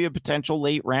as maybe a potential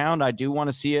late round. I do want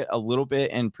to see it a little bit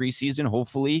in preseason.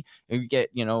 Hopefully we get,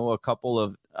 a couple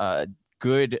of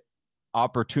good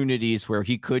opportunities where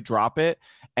he could drop it,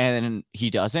 and he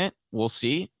doesn't. We'll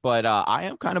see. But I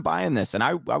am kind of buying this, and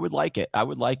I would like it. I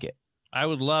would like it. I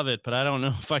would love it, but I don't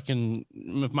know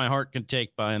if my heart can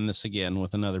take buying this again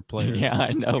with another player. Yeah,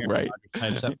 I know, right?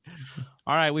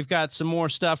 All right, we've got some more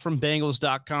stuff from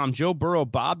Bengals.com. Joe Burrow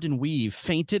bobbed and weaved,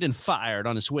 feinted and fired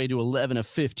on his way to 11 of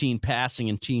 15 passing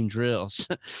in team drills.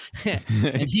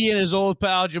 And he and his old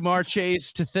pal Jamar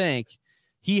Chase to thank.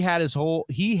 He had his old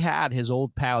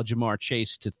pal Jamar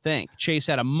Chase to thank. Chase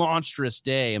had a monstrous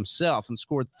day himself and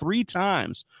scored 3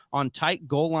 times on tight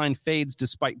goal line fades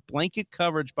despite blanket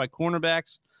coverage by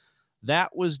cornerbacks.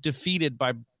 That was defeated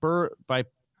by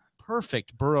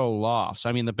perfect Burrow loss.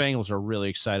 I mean, the Bengals are really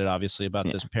excited, obviously, about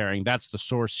this pairing. That's the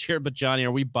source here. But, Johnny,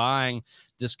 are we buying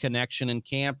this connection in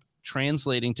camp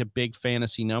translating to big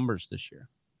fantasy numbers this year?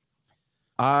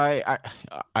 I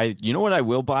you know what I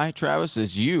will buy, Travis,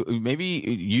 is you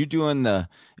doing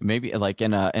maybe like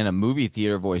in a movie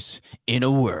theater voice, in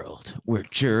a world where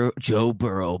Joe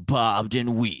Burrow bobbed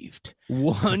and weaved.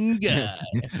 One guy,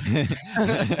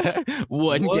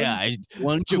 one guy,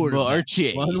 one Jamar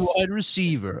Chase, one wide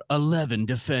receiver, 11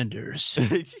 defenders.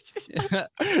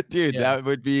 Dude, that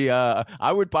would be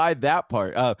I would buy that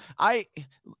part.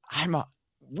 I'm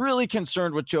really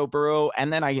concerned with Joe Burrow,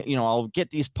 and then I'll get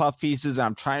these puff pieces, and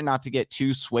I'm trying not to get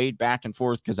too swayed back and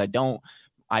forth because I don't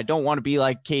want to be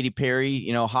like Katy Perry,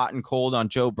 hot and cold on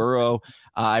Joe Burrow.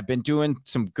 I've been doing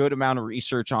some good amount of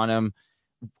research on him.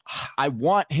 I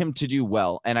want him to do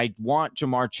well, and I want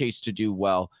Jamar Chase to do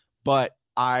well, but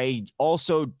I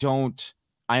also don't.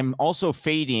 I'm also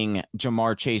fading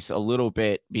Jamar Chase a little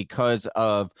bit because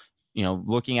of,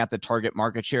 looking at the target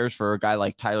market shares for a guy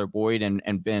like Tyler Boyd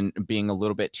and being a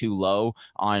little bit too low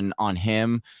on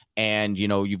him. And,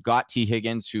 you've got T.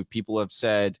 Higgins, who people have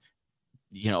said,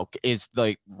 is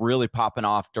like really popping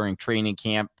off during training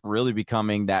camp, really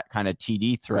becoming that kind of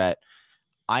TD threat.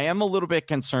 I am a little bit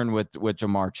concerned with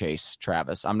Jamar Chase,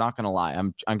 Travis. I'm not going to lie.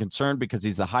 I'm concerned because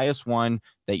he's the highest one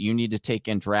that you need to take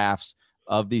in drafts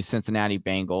of these Cincinnati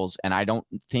Bengals, and I don't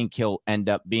think he'll end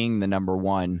up being the number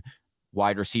one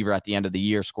wide receiver at the end of the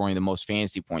year, scoring the most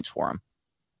fantasy points for him.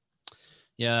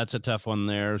 Yeah, that's a tough one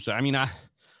there. So, I mean,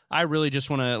 I really just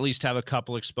want to at least have a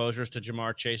couple exposures to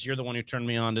Jamar Chase. You're the one who turned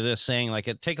me on to this, saying like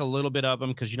take a little bit of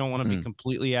him because you don't want to be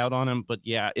completely out on him. But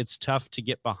yeah, it's tough to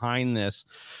get behind this.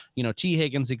 T.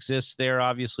 Higgins exists there,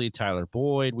 obviously. Tyler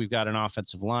Boyd. We've got an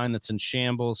offensive line that's in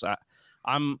shambles.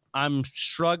 I'm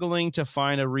struggling to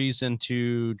find a reason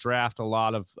to draft a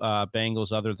lot of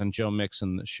Bengals other than Joe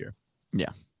Mixon this year. Yeah.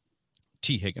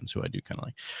 T. Higgins, who I do kind of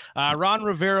like. Ron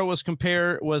Rivera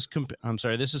I'm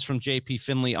sorry, this is from JP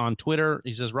Finley on Twitter.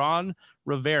 He says, Ron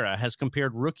Rivera has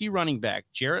compared rookie running back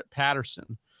Jarrett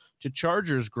Patterson to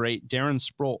Chargers great Darren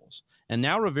Sproles. And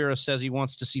now Rivera says he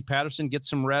wants to see Patterson get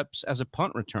some reps as a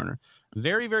punt returner.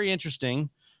 Very, very interesting,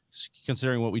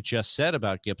 considering what we just said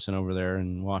about Gibson over there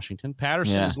in Washington.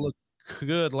 Patterson has looked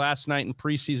good last night in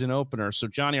preseason opener. So,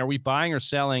 Johnny, are we buying or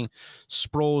selling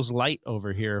Sproles light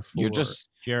over here for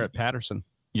Jarrett Patterson?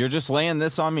 You're just laying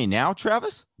this on me now,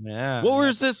 Travis? Yeah. What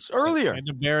was this earlier? I had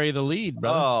to bury the lead,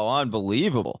 brother. Oh,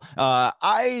 unbelievable.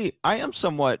 I am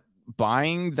somewhat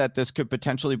buying that this could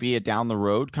potentially be a down the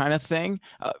road kind of thing.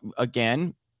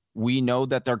 Again, we know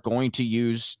that they're going to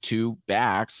use two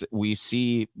backs. We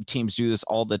see teams do this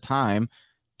all the time.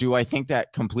 Do I think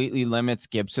that completely limits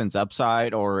Gibson's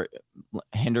upside or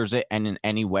hinders it in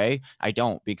any way? I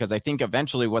don't, because I think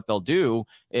eventually what they'll do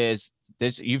is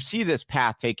this. You see this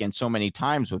path taken so many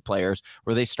times with players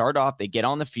where they start off, they get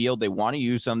on the field, they want to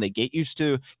use them, they get used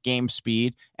to game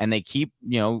speed, and they keep,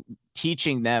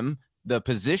 teaching them the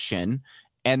position.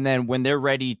 And then when they're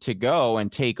ready to go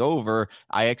and take over,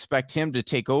 I expect him to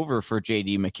take over for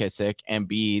J.D. McKissic and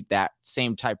be that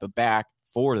same type of back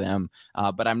for them,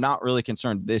 but I'm not really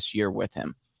concerned this year with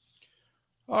him.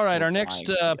 All right, our next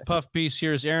puff piece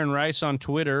here is Aaron Rice on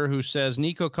Twitter, who says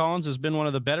Nico Collins has been one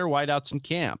of the better wideouts in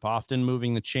camp, often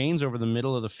moving the chains over the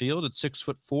middle of the field. At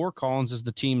 6'4", Collins is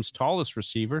the team's tallest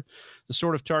receiver, the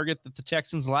sort of target that the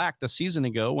Texans lacked a season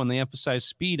ago when they emphasized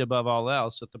speed above all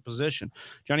else at the position.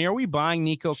 Johnny, are we buying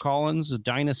Nico Collins, a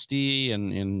dynasty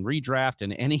and redraft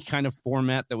in any kind of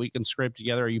format that we can scrape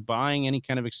together? Are you buying any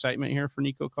kind of excitement here for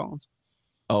Nico Collins?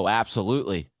 Oh,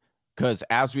 absolutely. Because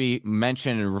as we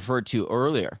mentioned and referred to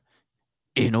earlier,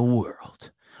 in a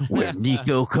world where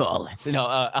Nico Collins,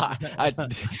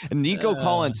 Nico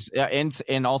Collins,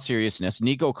 in all seriousness,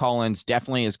 Nico Collins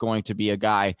definitely is going to be a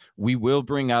guy we will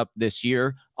bring up this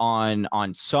year on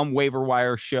some waiver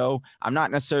wire show. I'm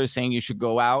not necessarily saying you should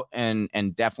go out and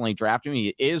definitely draft him.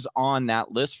 He is on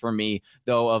that list for me,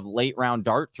 though, of late round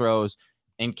dart throws.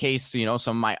 In case, some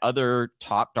of my other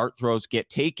top dart throws get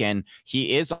taken,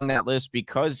 he is on that list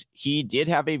because he did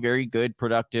have a very good,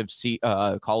 productive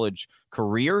college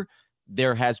career.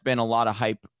 There has been a lot of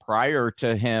hype prior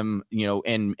to him,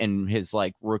 in his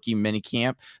like rookie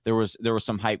minicamp. There was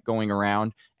some hype going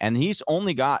around, and he's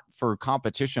only got for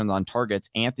competition on targets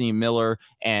Anthony Miller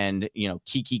and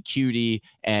Kiki Cutie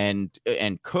and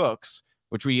Cooks,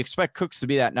 which we expect Cooks to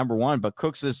be that number one, but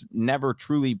Cooks has never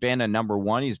truly been a number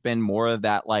one. He's been more of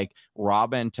that like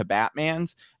Robin to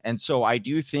Batman's. And so I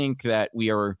do think that we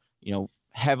are,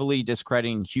 heavily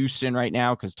discrediting Houston right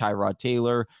now because Tyrod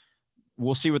Taylor.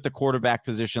 We'll see what the quarterback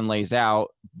position lays out,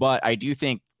 but I do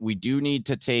think we do need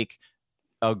to take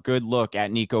a good look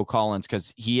at Nico Collins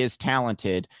because he is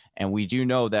talented, and we do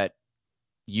know that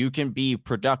you can be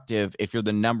productive if you're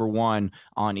the number one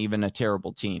on even a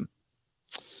terrible team.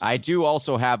 I do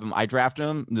also have him. I drafted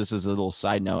him. This is a little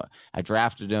side note. I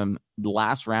drafted him the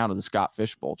last round of the Scott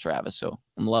Fish Bowl, Travis. So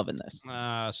I'm loving this.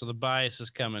 So the bias is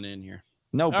coming in here.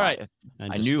 No bias.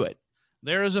 Right. I knew it.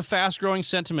 There is a fast-growing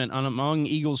sentiment among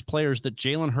Eagles players that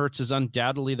Jalen Hurts is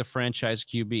undoubtedly the franchise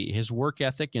QB. His work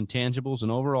ethic, intangibles,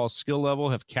 and overall skill level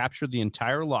have captured the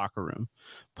entire locker room.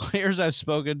 Players I've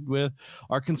spoken with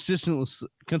are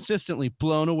consistently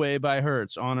blown away by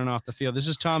Hurts on and off the field. This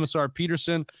is Thomas R.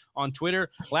 Peterson on Twitter.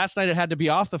 Last night it had to be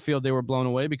off the field. They were blown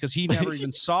away because he never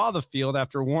even saw the field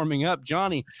after warming up.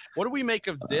 Johnny, what do we make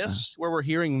of this, where we're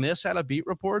hearing this out of beat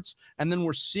reports, and then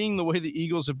we're seeing the way the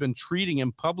Eagles have been treating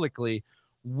him publicly?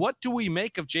 What do we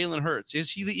make of Jalen Hurts?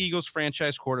 Is he the Eagles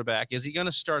franchise quarterback? Is he going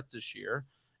to start this year?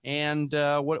 And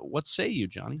what say you,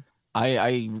 Johnny?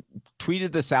 I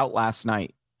tweeted this out last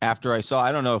night after I saw.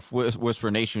 I don't know if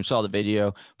Whisper Nation saw the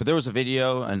video, but there was a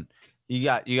video, and you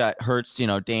got Hurts,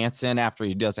 dancing after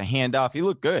he does a handoff. He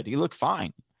looked good. He looked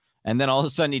fine. And then all of a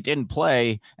sudden he didn't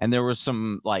play, and there was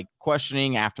some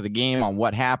questioning after the game on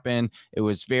what happened. It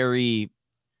was very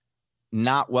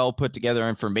not well put together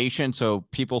information, so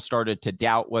people started to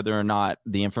doubt whether or not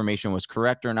the information was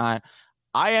correct or not.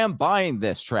 I am buying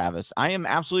this, Travis. I am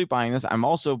absolutely buying this. I'm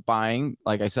also buying,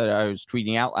 like I said, I was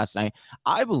tweeting out last night,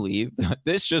 I believe that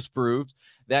this just proved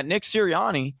that Nick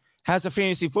Sirianni has a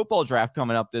fantasy football draft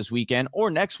coming up this weekend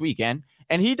or next weekend,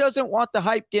 and he doesn't want the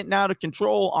hype getting out of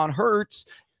control on Hurts,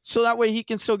 so that way he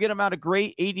can still get him out a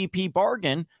great ADP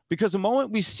bargain, because the moment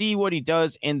we see what he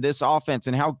does in this offense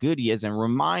and how good he is and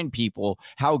remind people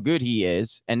how good he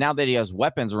is, and now that he has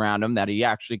weapons around him that he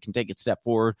actually can take a step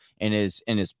forward in his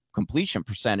completion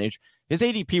percentage, his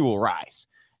ADP will rise.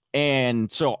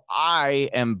 And so I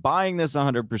am buying this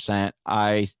 100%.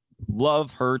 I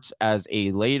love Hurts as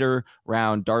a later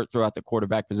round dart throughout the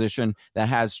quarterback position that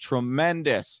has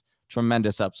tremendous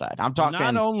upside. I'm talking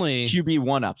not only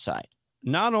QB1 upside.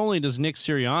 Not only does Nick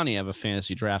Sirianni have a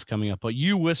fantasy draft coming up, but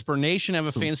you, Whisper Nation, have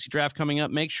a fantasy draft coming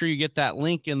up. Make sure you get that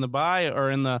link in the bio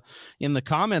or in the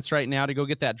comments right now to go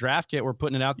get that draft kit. We're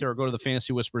putting it out there, or go to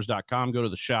thefantasywhispers.com, go to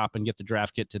the shop and get the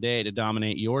draft kit today to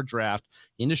dominate your draft.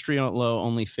 Industry low,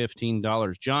 only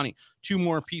 $15. Johnny, two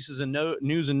more pieces of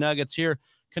news and nuggets here.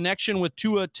 Connection with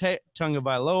Tua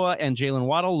Tagovailoa and Jalen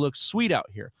Waddle looks sweet out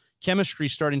here. Chemistry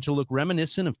starting to look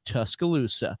reminiscent of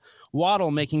Tuscaloosa.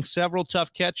 Waddle making several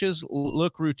tough catches,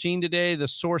 look routine today. The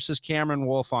source is Cameron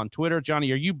Wolf on Twitter.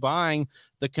 Johnny, are you buying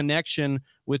the connection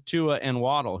with Tua and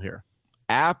Waddle here?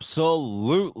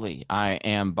 Absolutely, I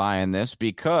am buying this,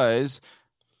 because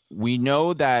we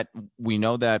know that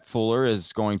Fuller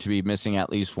is going to be missing at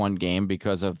least one game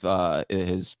because of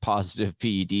his positive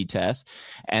PED test,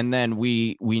 and then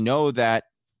we know that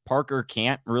Parker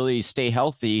can't really stay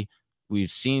healthy. We've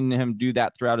seen him do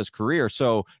that throughout his career.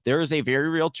 So there is a very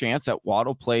real chance that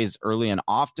Waddle plays early and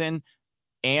often,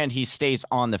 and he stays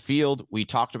on the field. We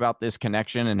talked about this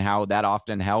connection and how that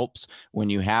often helps when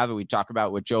you have it. We talk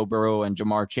about with Joe Burrow and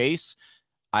Jamar Chase.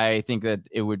 I think that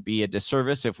it would be a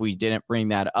disservice if we didn't bring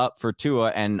that up for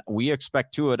Tua, and we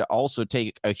expect Tua to also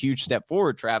take a huge step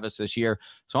forward, Travis, this year.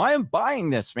 So I am buying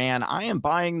this, man. I am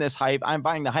buying this hype. I'm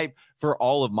buying the hype for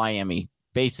all of Miami,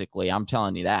 basically. I'm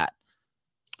telling you that.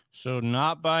 So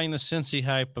not buying the Cincy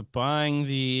hype, but buying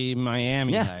the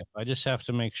Miami hype. I just have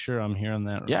to make sure I'm hearing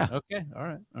that right. Yeah. Okay. All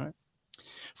right.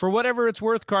 For whatever it's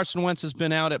worth, Carson Wentz has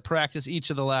been out at practice each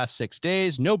of the last 6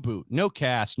 days. No boot, no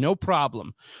cast, no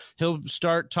problem. He'll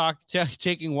start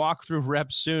taking walkthrough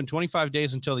reps soon. 25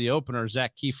 days until the opener.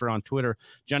 Zach Kiefer on Twitter.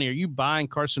 Johnny, are you buying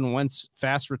Carson Wentz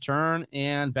fast return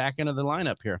and back into the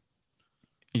lineup here?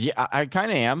 Yeah, I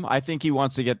kind of am. I think he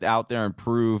wants to get out there and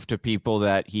prove to people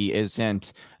that he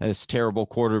isn't this terrible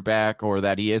quarterback, or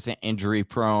that he isn't injury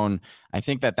prone. I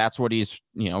think that that's what he's,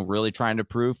 really trying to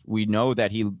prove. We know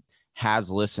that he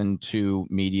has listened to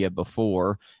media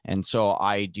before. And so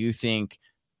I do think,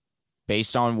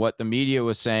 based on what the media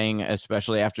was saying,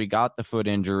 especially after he got the foot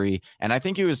injury, and I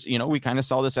think he was, we kind of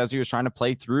saw this as he was trying to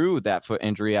play through that foot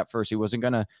injury at first. He wasn't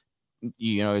going to,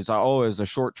 it's it was a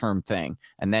short-term thing.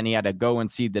 And then he had to go and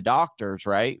see the doctors,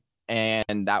 right?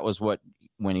 And that was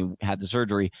when he had the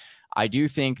surgery. I do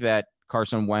think that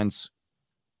Carson Wentz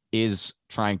is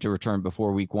trying to return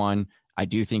before week 1. I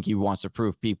do think he wants to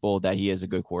prove people that he is a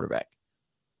good quarterback.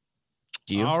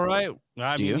 Do you? All right.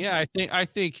 Yeah, I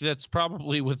think that's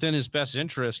probably within his best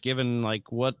interest, given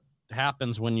what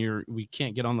happens when we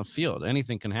can't get on the field.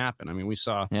 Anything can happen. I mean, we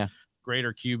saw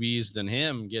greater QBs than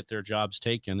him get their jobs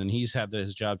taken, and he's had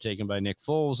his job taken by Nick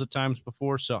Foles at times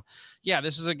before. So, yeah,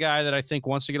 this is a guy that I think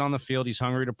wants to get on the field. He's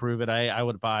hungry to prove it. I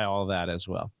would buy all of that as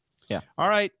well. Yeah. All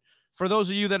right. For those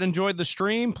of you that enjoyed the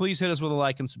stream, please hit us with a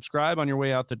like and subscribe on your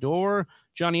way out the door.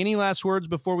 Johnny, any last words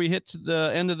before we hit to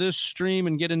the end of this stream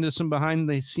and get into some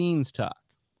behind-the-scenes talk?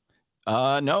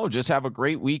 No, just have a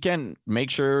great weekend.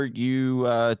 Make sure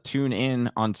you tune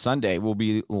in on Sunday. We'll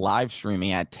be live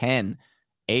streaming at 10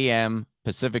 a.m.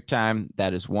 Pacific time.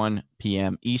 That is 1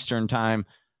 p.m. Eastern time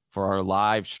for our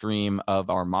live stream of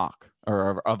our mock,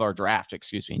 or of our draft,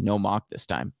 excuse me. No mock this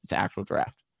time. It's actual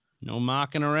draft. No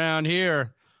mocking around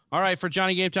here. All right, for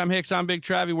Johnny Game Time Hicks, I'm Big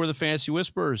Travie. We're the Fantasy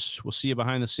Whisperers. We'll see you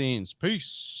behind the scenes.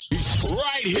 Peace.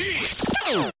 Right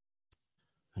here.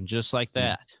 And just like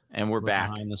that. And we're back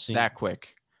behind the scenes. that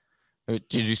quick. Did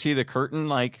you see the curtain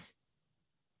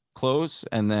close,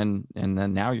 and then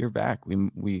now you're back?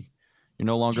 You're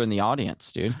no longer in the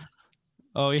audience, dude.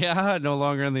 Oh yeah, no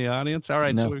longer in the audience. All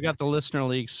right, so No. we've got the listener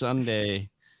league Sunday.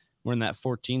 We're in that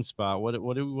 14 spot. What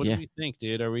do we think,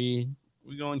 dude? Are we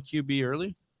going QB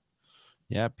early?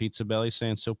 Yeah, Pizza Belly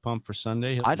saying so pumped for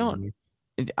Sunday. I don't.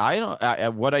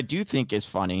 What I do think is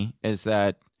funny is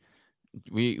that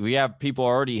we have people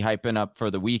already hyping up for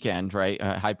the weekend, right?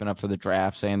 Hyping up for the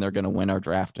draft, saying they're going to win our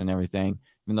draft and everything,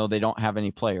 even though they don't have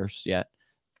any players yet.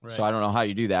 Right. So I don't know how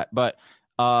you do that, but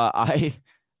I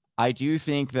do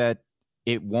think that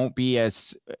it won't be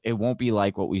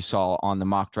like what we saw on the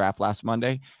mock draft last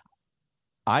Monday.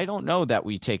 I don't know that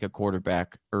we take a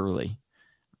quarterback early.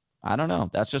 I don't know.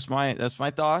 That's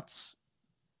my thoughts.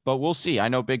 But we'll see. I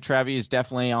know Big Travie is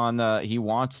definitely on he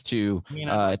wants to. I mean,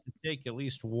 I'd like to take at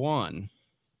least one.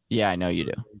 Yeah, I know you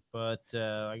do. But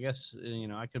I guess,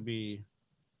 I could be.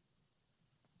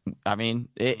 I mean,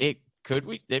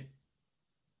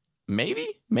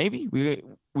 maybe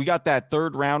we got that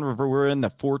third round. We're in the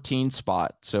 14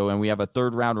 spot. So, and we have a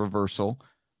third round reversal.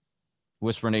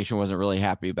 Whisper Nation wasn't really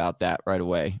happy about that right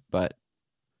away, but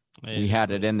we had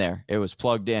it in there. It was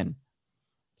plugged in.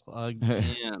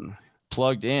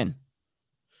 Plugged in.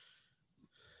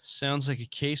 Sounds like a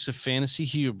case of fantasy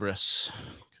hubris.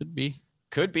 Could be.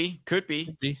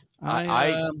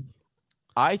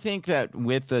 I think that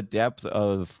with the depth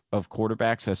of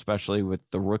quarterbacks, especially with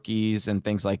the rookies and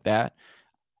things like that,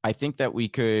 I think that we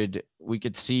could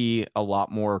see a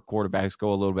lot more quarterbacks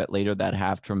go a little bit later that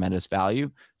have tremendous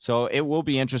value. So it will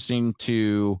be interesting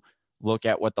to look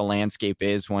at what the landscape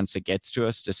is once it gets to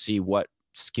us to see what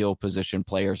skill position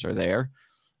players are there.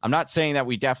 I'm not saying that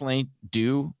we definitely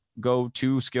do go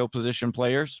to skill position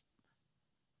players.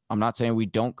 I'm not saying we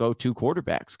don't go to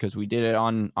quarterbacks because we did it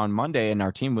on Monday and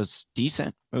our team was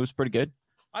decent. It was pretty good.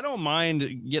 I don't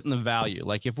mind getting the value.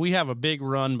 Like if we have a big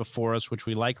run before us, which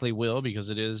we likely will because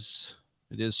it is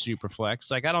super flex.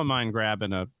 Like I don't mind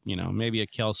grabbing maybe a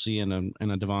Kelsey and a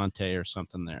Devontae or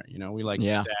something there.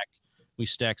 We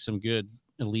stack some good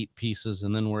elite pieces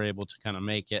and then we're able to kind of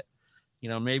make it.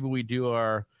 Maybe we do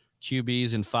our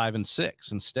QBs in 5 and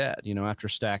 6 instead, after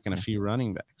stacking a few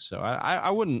running backs. So I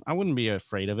wouldn't be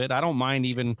afraid of it. I don't mind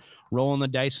even rolling the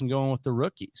dice and going with the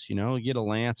rookies, get a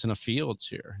Lance and a Fields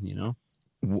here,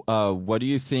 What do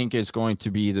you think is going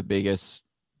to be the biggest,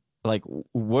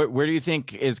 where do you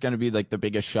think is going to be like the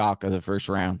biggest shock of the first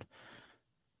round?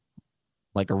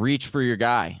 Like a reach for your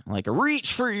guy. I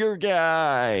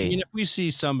mean, if we see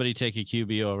somebody take a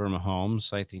QB over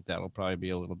Mahomes, I think that'll probably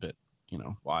be a little bit,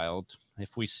 wild.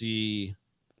 If we see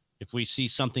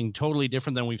something totally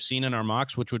different than we've seen in our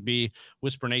mocks, which would be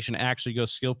Whisper Nation actually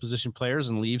goes skill position players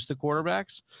and leaves the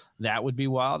quarterbacks, that would be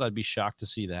wild. I'd be shocked to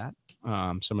see that.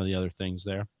 Some of the other things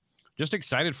there. Just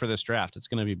excited for this draft. It's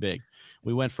going to be big.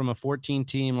 We went from a 14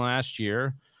 team last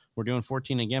year. We're doing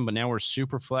 14 again, but now we're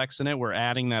super flexing it. We're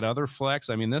adding that other flex.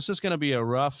 I mean, this is going to be a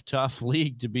rough, tough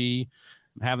league to be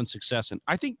having success in.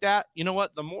 I think that,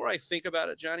 the more I think about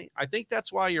it, Johnny, I think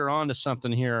that's why you're on to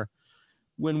something here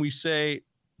when we say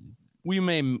we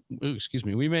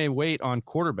may wait on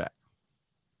quarterback.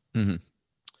 Mm-hmm.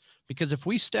 Because if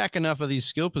we stack enough of these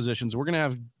skill positions, we're going to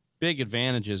have big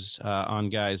advantages on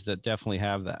guys that definitely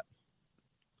have that.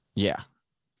 Yeah.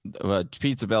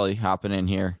 Pizza Belly hopping in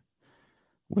here.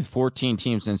 With 14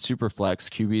 teams in Superflex,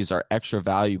 QBs are extra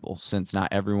valuable since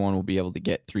not everyone will be able to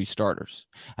get 3 starters.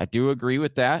 I do agree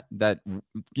with that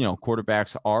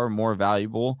quarterbacks are more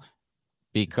valuable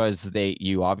because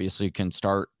you obviously can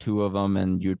start 2 of them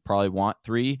and you'd probably want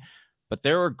 3, but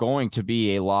there are going to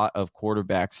be a lot of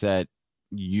quarterbacks that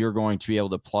you're going to be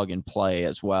able to plug and play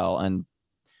as well. And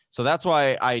so that's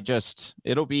why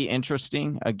it'll be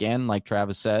interesting again, like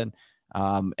Travis said,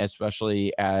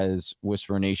 especially as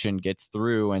Whisper Nation gets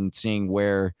through and seeing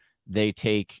where they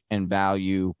take and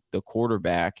value the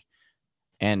quarterback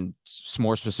and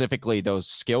more specifically those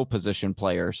skill position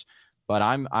players. But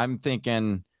I'm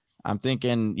thinking,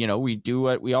 we do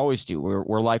what we always do.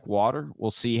 We're like water.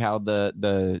 We'll see how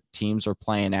the teams are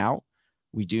playing out.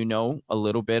 We do know a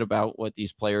little bit about what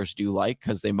these players do like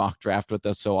because they mock draft with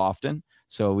us so often.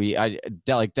 So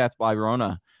like Death by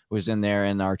Rona was in there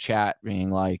in our chat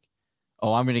being like,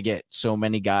 oh, I'm going to get so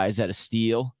many guys at a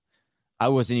steal. I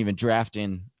wasn't even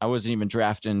drafting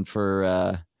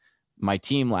for my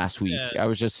team last week. Yeah. I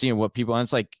was just seeing what people, and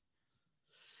it's like.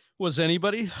 Was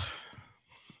anybody?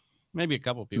 Maybe a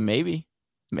couple people. Maybe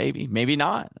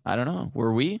not. I don't know.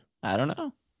 Were we? I don't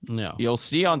know. No. You'll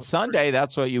see on Sunday.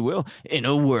 That's what you will. In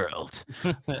a world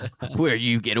where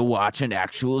you get to watch an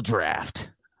actual draft.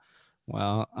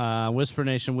 Well, Whisper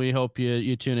Nation, we hope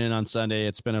you tune in on Sunday.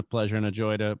 It's been a pleasure and a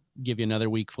joy to give you another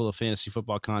week full of fantasy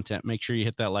football content. Make sure you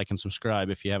hit that like and subscribe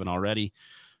if you haven't already.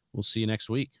 We'll see you next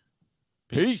week.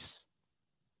 Peace.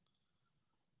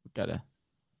 Gotta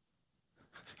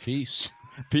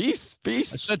Peace.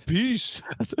 peace. I said peace.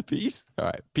 I said peace. All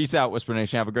right. Peace out, Whisper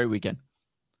Nation. Have a great weekend.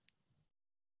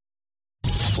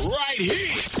 Right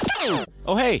here.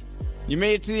 Oh, hey, you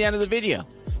made it to the end of the video.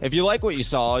 If you like what you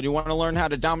saw and you want to learn how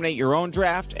to dominate your own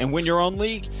draft and win your own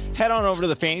league, head on over to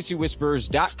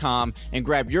thefantasywhisperers.com and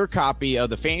grab your copy of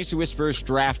the Fantasy Whisperers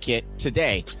Draft Kit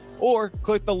today. Or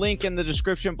click the link in the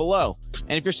description below.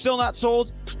 And if you're still not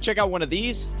sold, check out one of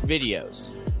these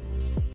videos.